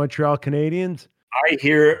I'm in the Montreal Canadiens? I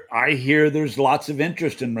hear there's lots of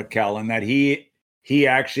interest in Raquel and that he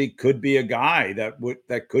actually could be a guy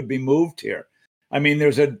that could be moved here. I mean,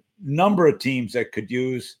 there's a number of teams that could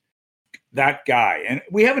use that guy, and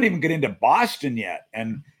we haven't even get into Boston yet.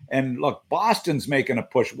 And look, Boston's making a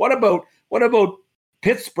push. What about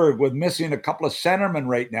Pittsburgh with missing a couple of centermen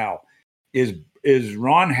right now? Is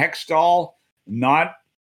Ron Hextall not?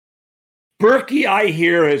 Berkey, I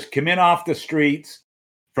hear, has come in off the streets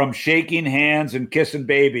from shaking hands and kissing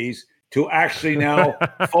babies to actually now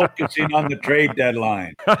focusing on the trade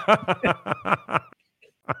deadline.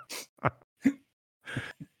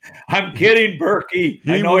 I'm kidding, Berkey.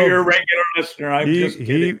 I know you're a regular listener. I'm just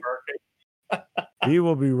kidding, Berkey. He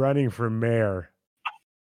will be running for mayor.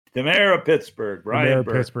 The mayor of Pittsburgh, Brian Mayor of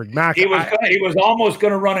Burke. Pittsburgh. Mac, he was almost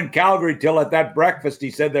going to run in Calgary till at that breakfast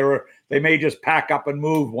he said they may just pack up and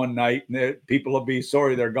move one night and people will be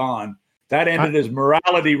sorry they're gone. That ended his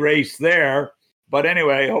morality race there. But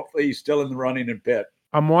anyway, hopefully he's still in the running in Pitt.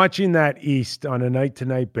 I'm watching that East on a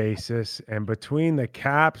night-to-night basis, and between the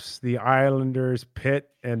Caps, the Islanders, Pitt,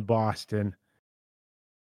 and Boston,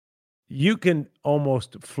 you can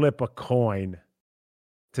almost flip a coin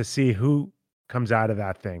to see who comes out of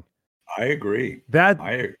that thing. I agree.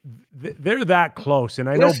 They're that close, and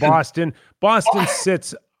I know Boston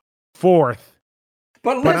sits fourth.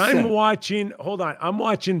 But I'm watching. Hold on, I'm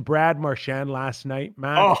watching Brad Marchand last night,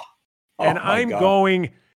 Matt, and I'm going.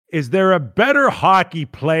 Is there a better hockey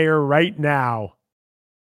player right now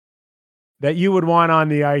that you would want on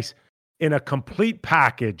the ice in a complete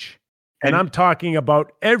package? And I'm talking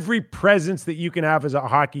about every presence that you can have as a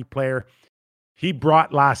hockey player. He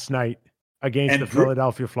brought last night against the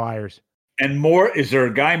Philadelphia Flyers. And is there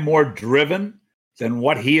a guy more driven than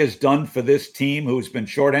what he has done for this team who's been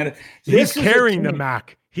shorthanded? He's carrying the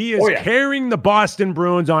Mac. He is carrying the Boston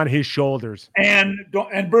Bruins on his shoulders. And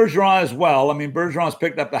Bergeron as well. I mean, Bergeron's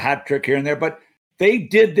picked up the hat trick here and there, but they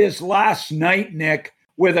did this last night, Nick,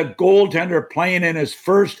 with a goaltender playing in his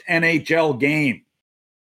first NHL game.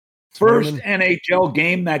 First NHL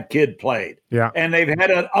game that kid played. Yeah. And they've had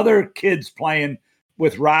other kids playing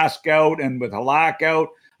with Rask out and with Halak out.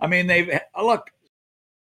 I mean, look.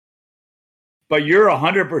 But you're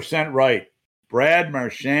 100% right. Brad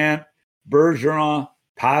Marchand, Bergeron,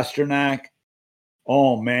 Pasternak.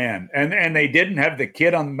 Oh, man. And they didn't have the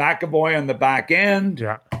kid on McAvoy on the back end.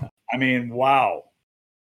 Yeah. I mean, wow.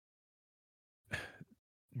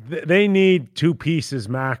 They need two pieces,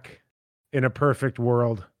 Mac, in a perfect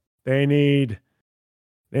world. They need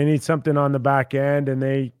something on the back end, and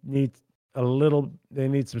they need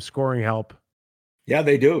some scoring help. Yeah,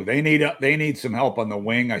 they do. They need some help on the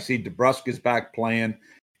wing. I see DeBrusk is back playing.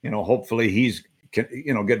 Hopefully he's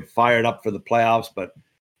getting fired up for the playoffs, but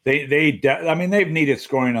they've needed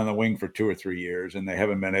scoring on the wing for 2 or 3 years, and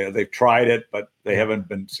they've tried it, but they haven't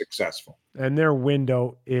been successful. And their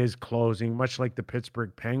window is closing, much like the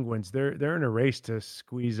Pittsburgh Penguins. They're in a race to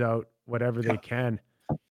squeeze out whatever they can.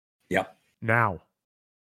 Yep. Now.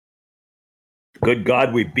 Good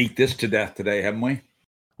God, we beat this to death today, haven't we?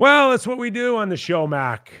 Well, that's what we do on the show,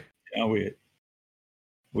 Mac. Yeah,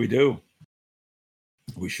 we do.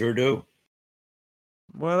 We sure do.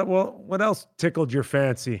 Well, what else tickled your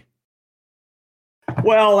fancy?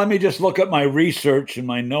 Well, let me just look at my research and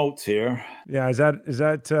my notes here. Yeah,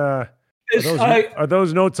 are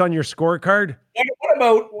those notes on your scorecard?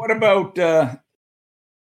 What about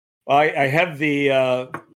I have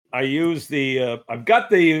I've got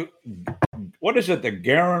the, what is it? The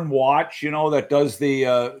Garmin watch, that does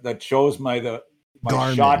that shows my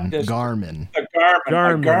Garmin, shot distance. Garmin. The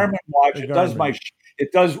Garmin watch.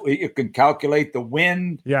 You can calculate the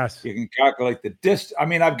wind. Yes. You can calculate the distance. I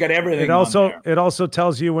mean, I've got everything. It also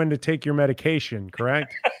tells you when to take your medication,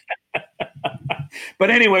 correct? But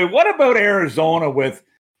anyway, what about Arizona with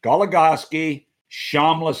Goligoski,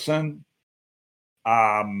 Shamlison,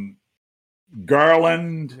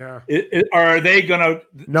 Garland? Yeah. Are they going to?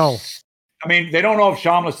 No. I mean, they don't know if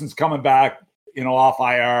Shamlison's coming back, off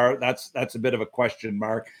IR. That's a bit of a question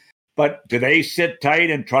mark. But do they sit tight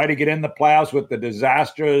and try to get in the playoffs with the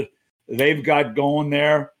disaster they've got going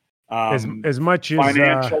there? As much as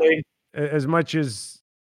financially,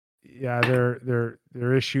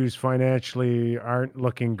 their issues financially aren't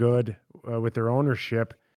looking good with their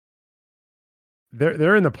ownership.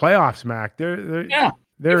 They're in the playoffs, Mac. They're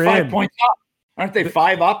 5 points up. Aren't they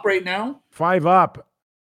 5 up right now? 5 up.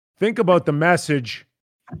 Think about the message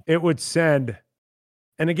it would send.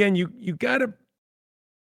 And again, you gotta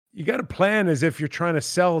plan as if you're trying to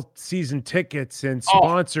sell season tickets and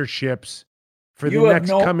sponsorships for the next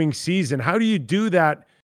coming season. How do you do that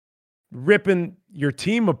ripping your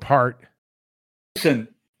team apart? Listen,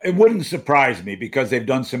 it wouldn't surprise me because they've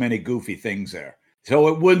done so many goofy things there. So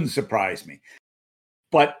it wouldn't surprise me.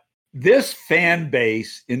 But this fan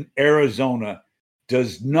base in Arizona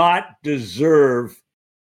does not deserve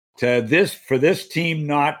for this team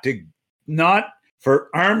not for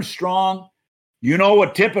Armstrong. You know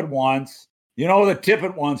what Tippett wants. You know that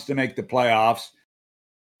Tippett wants to make the playoffs.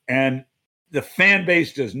 And the fan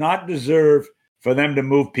base does not deserve for them to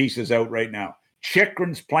move pieces out right now.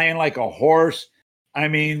 Chychrun's playing like a horse. I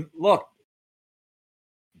mean, look,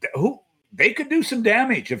 they could do some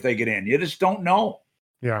damage if they get in. You just don't know.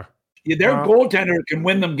 Yeah. Their goaltender can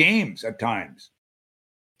win them games at times.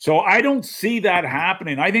 So I don't see that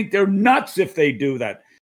happening. I think they're nuts if they do that.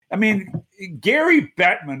 I mean, Gary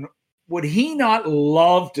Bettman, would he not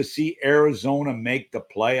love to see Arizona make the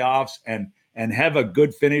playoffs and have a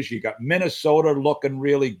good finish? You got Minnesota looking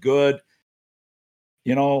really good.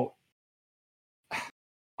 You know,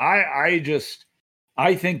 I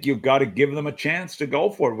think you've got to give them a chance to go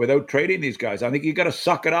for it without trading these guys. I think you got to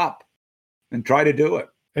suck it up and try to do it.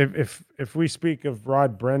 If we speak of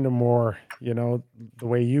Rod Brind'Amour, you know, the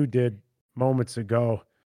way you did moments ago,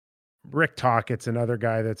 Rick Tocchet's another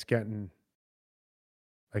guy that's getting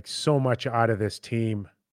like so much out of this team,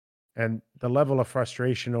 and the level of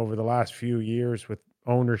frustration over the last few years with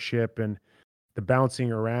ownership and the bouncing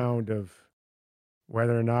around of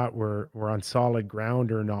whether or not we're on solid ground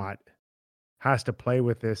or not has to play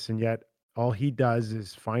with this. And yet all he does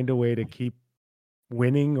is find a way to keep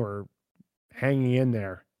winning or hanging in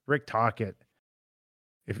there. Rick Tocchet,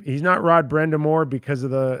 if he's not Rod Brind'Amour because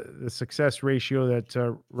of the success ratio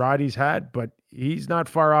that Roddy's had, but he's not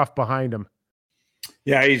far off behind him.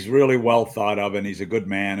 Yeah, he's really well thought of, and he's a good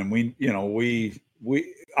man. And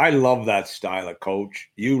I love that style of coach.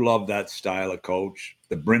 You love that style of coach,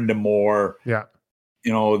 the Brind'Amour. Yeah.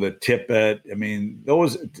 You know, the Tippett. I mean,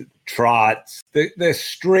 those Trots, the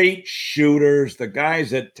straight shooters, the guys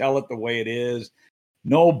that tell it the way it is.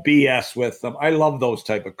 No BS with them. I love those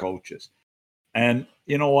type of coaches. And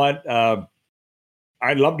you know what?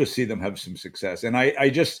 I'd love to see them have some success. And I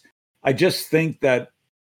just think that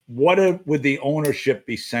what would the ownership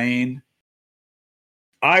be saying?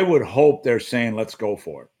 I would hope they're saying, let's go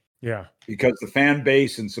for it. Yeah. Because the fan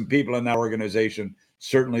base and some people in that organization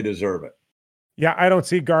certainly deserve it. Yeah, I don't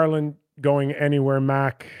see Garland going anywhere,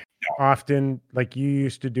 Mac. No. Often, like you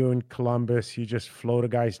used to do in Columbus, you just float a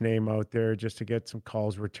guy's name out there just to get some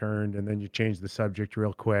calls returned, and then you change the subject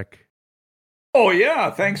real quick. Oh yeah,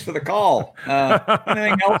 thanks for the call.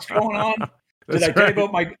 Anything else going on? Did I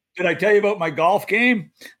tell you about my golf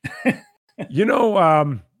game? You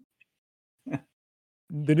know,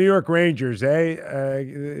 the New York Rangers,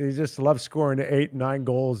 they just love scoring 8-9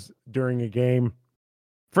 goals during a game.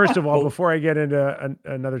 First of all, before I get into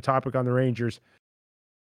another topic on the Rangers,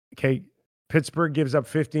 okay, Pittsburgh gives up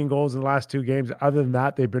 15 goals in the last 2 games. Other than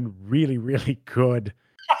that, they've been really, really good.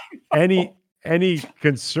 Any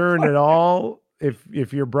concern at all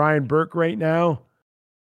if you're Brian Burke right now?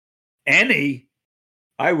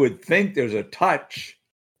 I would think there's a touch.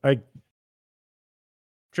 Like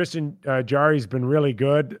Tristan Jarry's been really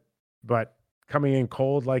good, but coming in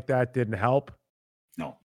cold like that didn't help.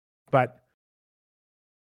 No. But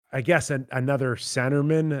I guess another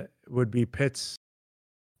centerman would be Pitt's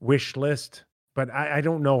wish list, but I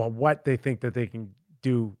don't know what they think that they can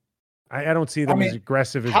do. I don't see them as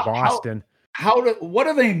aggressive as Boston. What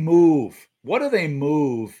do they move? What do they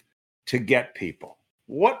move to get people?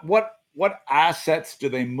 What assets do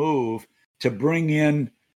they move to bring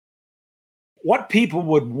in what people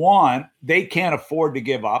would want? They can't afford to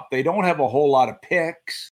give up. They don't have a whole lot of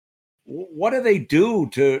picks. What do they do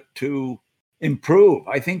to improve?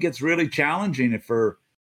 I think it's really challenging for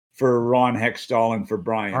Ron Hextall and for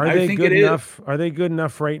Brian. Are they good enough? Are they good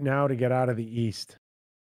enough right now to get out of the East?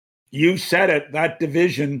 You said it. That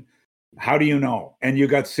division. How do you know? And you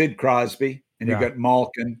got Sid Crosby, and you got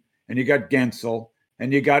Malkin, and you got Gensel,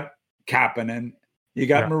 and you got Kapanen. You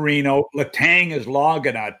got Marino. Letang is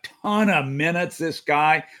logging a ton of minutes, this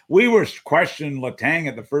guy. We were questioning Letang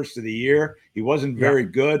at the first of the year. He wasn't very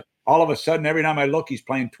good. All of a sudden, every time I look, he's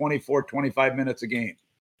playing 24, 25 minutes a game.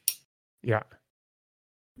 Yeah.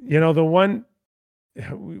 You know, the one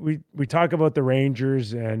we talk about the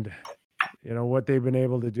Rangers and, you know, what they've been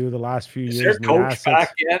able to do the last few years. Is their coach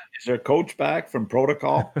back yet? Is their coach back from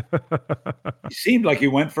protocol? He seemed like he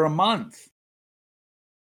went for a month.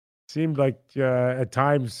 Seemed like at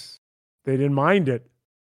times they didn't mind it.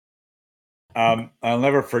 I'll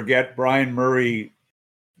never forget Brian Murray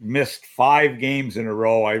missed 5 games in a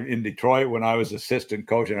row in Detroit when I was assistant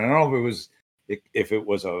coach. And I don't know if it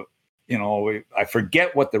was a, you know, I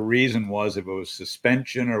forget what the reason was, if it was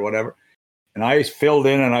suspension or whatever. And I filled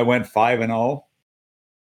in and I went 5-0.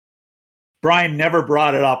 Brian never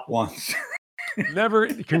brought it up once. Never.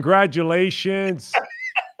 Congratulations.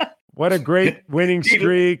 What a great winning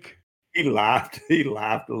streak. He laughed. He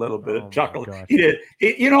laughed a little bit, chuckled. He did.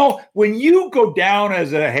 You know, when you go down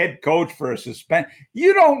as a head coach for a suspension,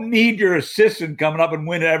 you don't need your assistant coming up and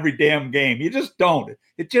win every damn game. You just don't.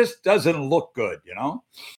 It just doesn't look good, you know?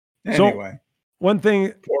 Anyway. So, one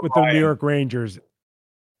thing with the New York Rangers,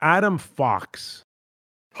 Adam Fox,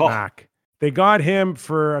 Mac, they got him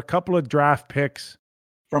for a couple of draft picks.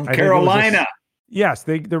 From Carolina. Yes,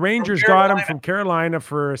 the Rangers got him from Carolina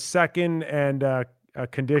for a second and a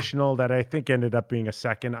conditional that I think ended up being a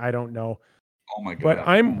second. I don't know. Oh my God. But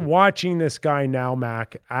I'm watching this guy now,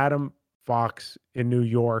 Mac, Adam Fox in New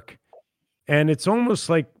York. And it's almost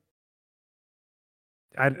like,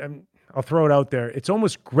 I'll throw it out there. It's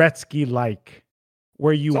almost Gretzky-like,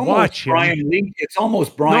 where you watch him. It's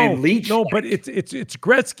almost Brian Leach. No, but it's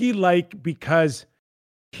Gretzky-like because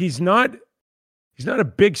he's not a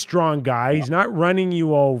big, strong guy. He's not running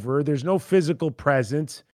you over. There's no physical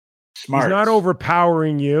presence. Smart. He's not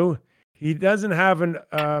overpowering you. He doesn't have an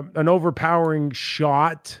overpowering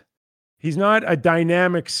shot. He's not a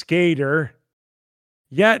dynamic skater.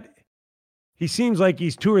 Yet he seems like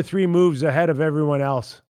he's 2 or 3 moves ahead of everyone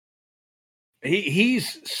else.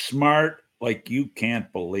 He's smart like you can't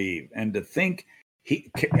believe. And to think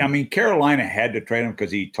Carolina had to trade him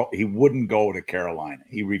because he wouldn't go to Carolina.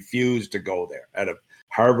 He refused to go there out of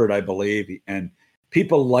Harvard, I believe. And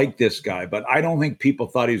people like this guy, but I don't think people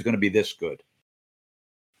thought he was going to be this good.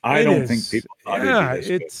 I don't think people thought he'd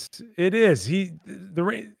be this good. It is.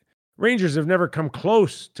 The Rangers have never come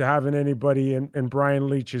close to having anybody in Brian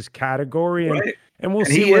Leach's category, and we'll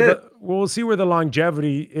see where the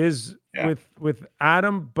longevity is with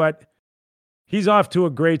Adam. But he's off to a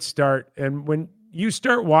great start, and when you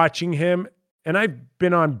start watching him, and I've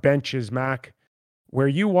been on benches, Mac, where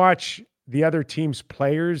you watch the other team's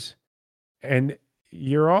players, and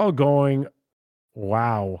you're all going,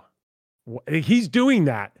 wow, he's doing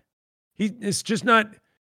that. It's just not,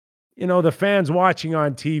 you know, the fans watching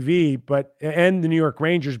on TV, and the New York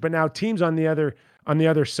Rangers, but now teams on the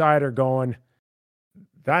other side are going,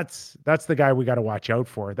 that's the guy we got to watch out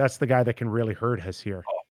for. That's the guy that can really hurt us here.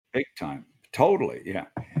 Oh, big time. Totally. Yeah.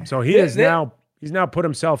 So he's now put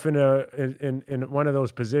himself in one of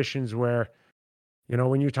those positions where, you know,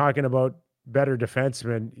 when you're talking about better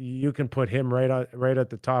defensemen, you can put him right at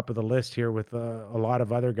the top of the list here with a lot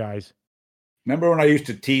of other guys. Remember when I used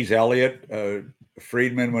to tease Elliot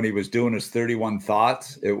Friedman when he was doing his 31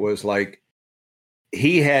 Thoughts? It was like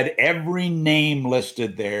he had every name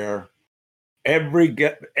listed there.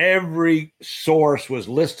 Every source was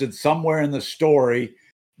listed somewhere in the story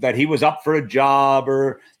that he was up for a job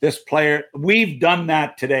or this player. We've done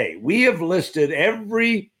that today. We have listed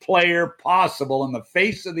every player possible on the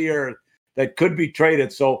face of the earth that could be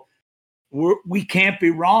traded. So we can't be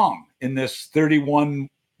wrong in this 31.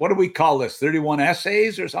 What do we call this? 31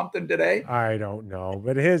 essays or something today? I don't know,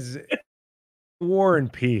 but his War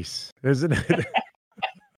and Peace, isn't it?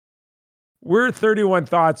 We're 31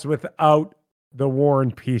 Thoughts without the War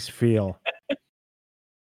and Peace feel.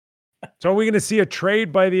 So are we going to see a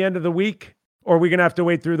trade by the end of the week, or are we going to have to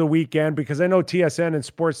wait through the weekend? Because I know TSN and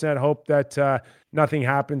Sportsnet hope that nothing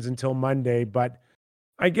happens until Monday, but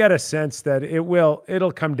I get a sense that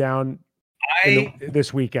it'll come down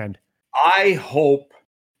this weekend. I hope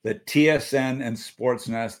that TSN and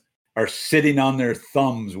Sportsnet are sitting on their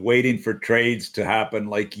thumbs waiting for trades to happen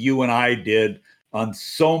like you and I did on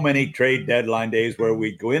so many trade deadline days where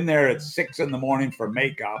we'd go in there at 6 a.m. for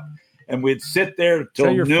makeup and we'd sit there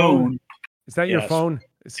till noon. Phone? Is that your phone?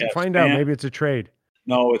 Find out. Maybe it's a trade.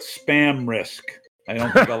 No, it's spam risk. I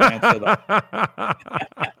don't think I'll answer that.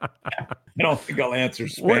 I don't think I'll answer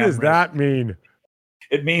spam. What does that mean?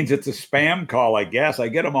 It means it's a spam call, I guess. I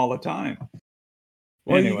get them all the time.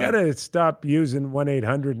 Well, anyway. You got to stop using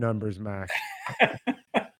 1-800 numbers, Mac.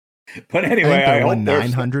 But anyway, I hope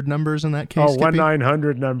 900 numbers in that case. Oh,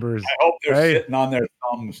 1-900 numbers. I hope they're sitting on their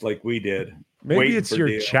thumbs like we did. Maybe it's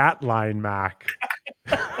your chat line, Mac.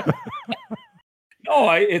 No,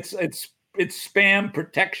 it's spam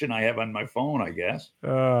protection I have on my phone, I guess.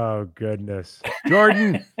 Oh, goodness.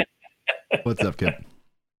 Jordan. What's up, kid?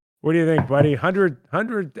 What do you think, buddy?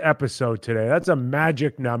 100th episode today. That's a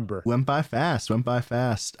magic number. Went by fast.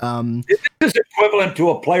 This is equivalent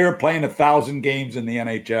to a player playing 1,000 games in the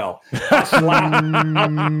NHL.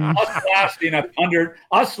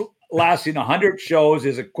 Us lasting 100 shows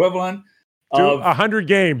is equivalent to 100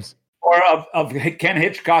 games. Or of Ken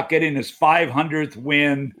Hitchcock getting his 500th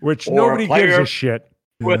win. Which nobody gives a shit.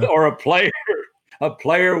 Or a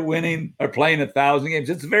player winning or playing 1,000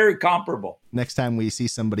 games. It's very comparable. Next time we see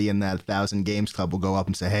somebody in that 1,000 games club, we'll go up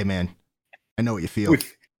and say, "Hey, man, I know what you feel.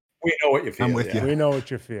 We know what you feel. I'm with you. We know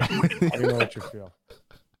what you feel. We know what you feel."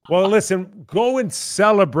 Well, listen, go and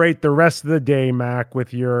celebrate the rest of the day, Mac,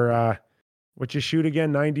 with your what you shoot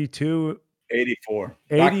again? 92? 84.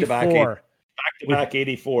 84. Back-to-back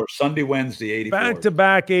 84. Sunday, Wednesday, 84.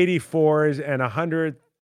 Back-to-back 84s and 100th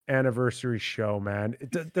anniversary show, man.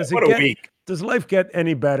 What a week. Does life get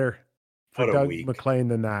any better for Doug week. McLean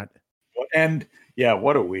than that? And yeah,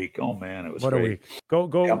 what a week. Oh man, it was what great. A week.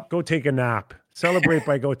 Go take a nap. Celebrate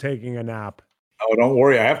by go taking a nap. Oh, don't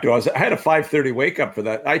worry, I have to. I had a 5:30 wake up for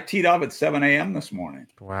that. I teed off at 7 a.m. this morning.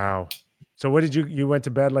 Wow. So what did you went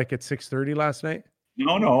to bed like at 6:30 last night?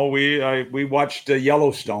 No, we watched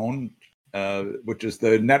Yellowstone, which is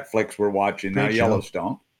the Netflix we're watching now.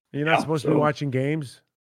 Yellowstone. You're not supposed to be watching games.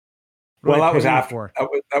 That was after.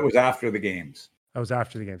 That was after the games. That was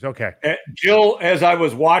after the games. Okay. Jill, as I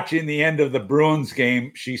was watching the end of the Bruins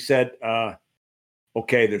game, she said,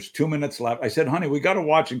 "Okay, there's 2 minutes left." I said, "Honey, we got to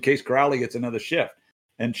watch in case Crowley gets another shift."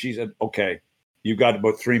 And she said, "Okay, you got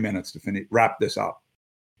about 3 minutes to wrap this up."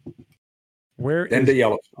 Where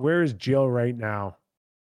is Jill right now?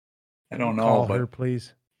 I don't know. Call her,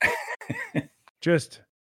 please. Just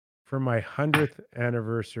for my 100th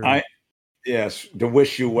anniversary. Yes, to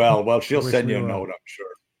wish you well. Well, she'll send you a note, I'm sure.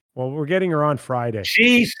 Well, we're getting her on Friday.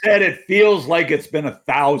 She said it feels like it's been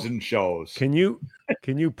 1,000 shows. Can you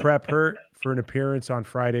prep her for an appearance on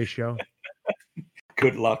Friday's show?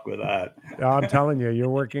 Good luck with that. I'm telling you, you're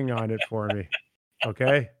working on it for me.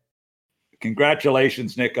 Okay.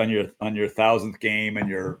 Congratulations, Nick, on your 1,000th game and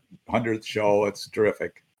your 100th show. It's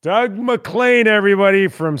terrific. Doug McLean, everybody,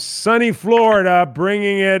 from sunny Florida,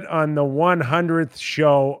 bringing it on the 100th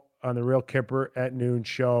show on the Real Kyper at Noon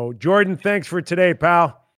show. Jordan, thanks for today,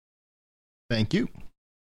 pal. Thank you.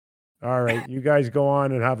 All right, you guys go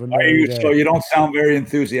on and have a merry day. So you don't sound very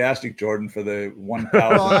enthusiastic, Jordan, for the 1,000.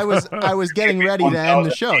 Well, I was getting ready to end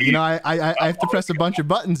the show. You know, I have to press a bunch of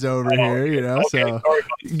buttons over here. You know, okay, so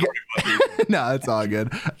no, it's all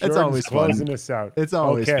good. It's always fun. Closing us out. It's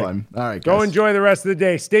always fun. All right, guys. Go enjoy the rest of the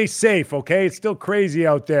day. Stay safe. Okay, it's still crazy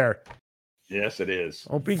out there. Yes, it is.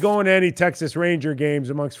 Don't be going to any Texas Ranger games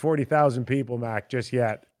amongst 40,000 people, Mac, just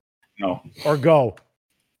yet. No. Or go.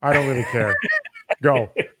 I don't really care.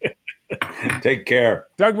 Go. Take care.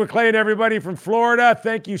 Doug McLean, everybody from Florida,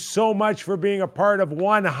 thank you so much for being a part of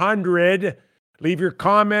 100. Leave your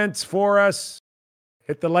comments for us.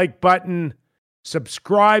 Hit the like button.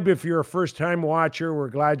 Subscribe if you're a first-time watcher. We're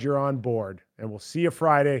glad you're on board. And we'll see you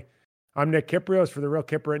Friday. I'm Nick Kyprios for the Real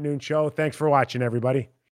Kyper at Noon show. Thanks for watching, everybody.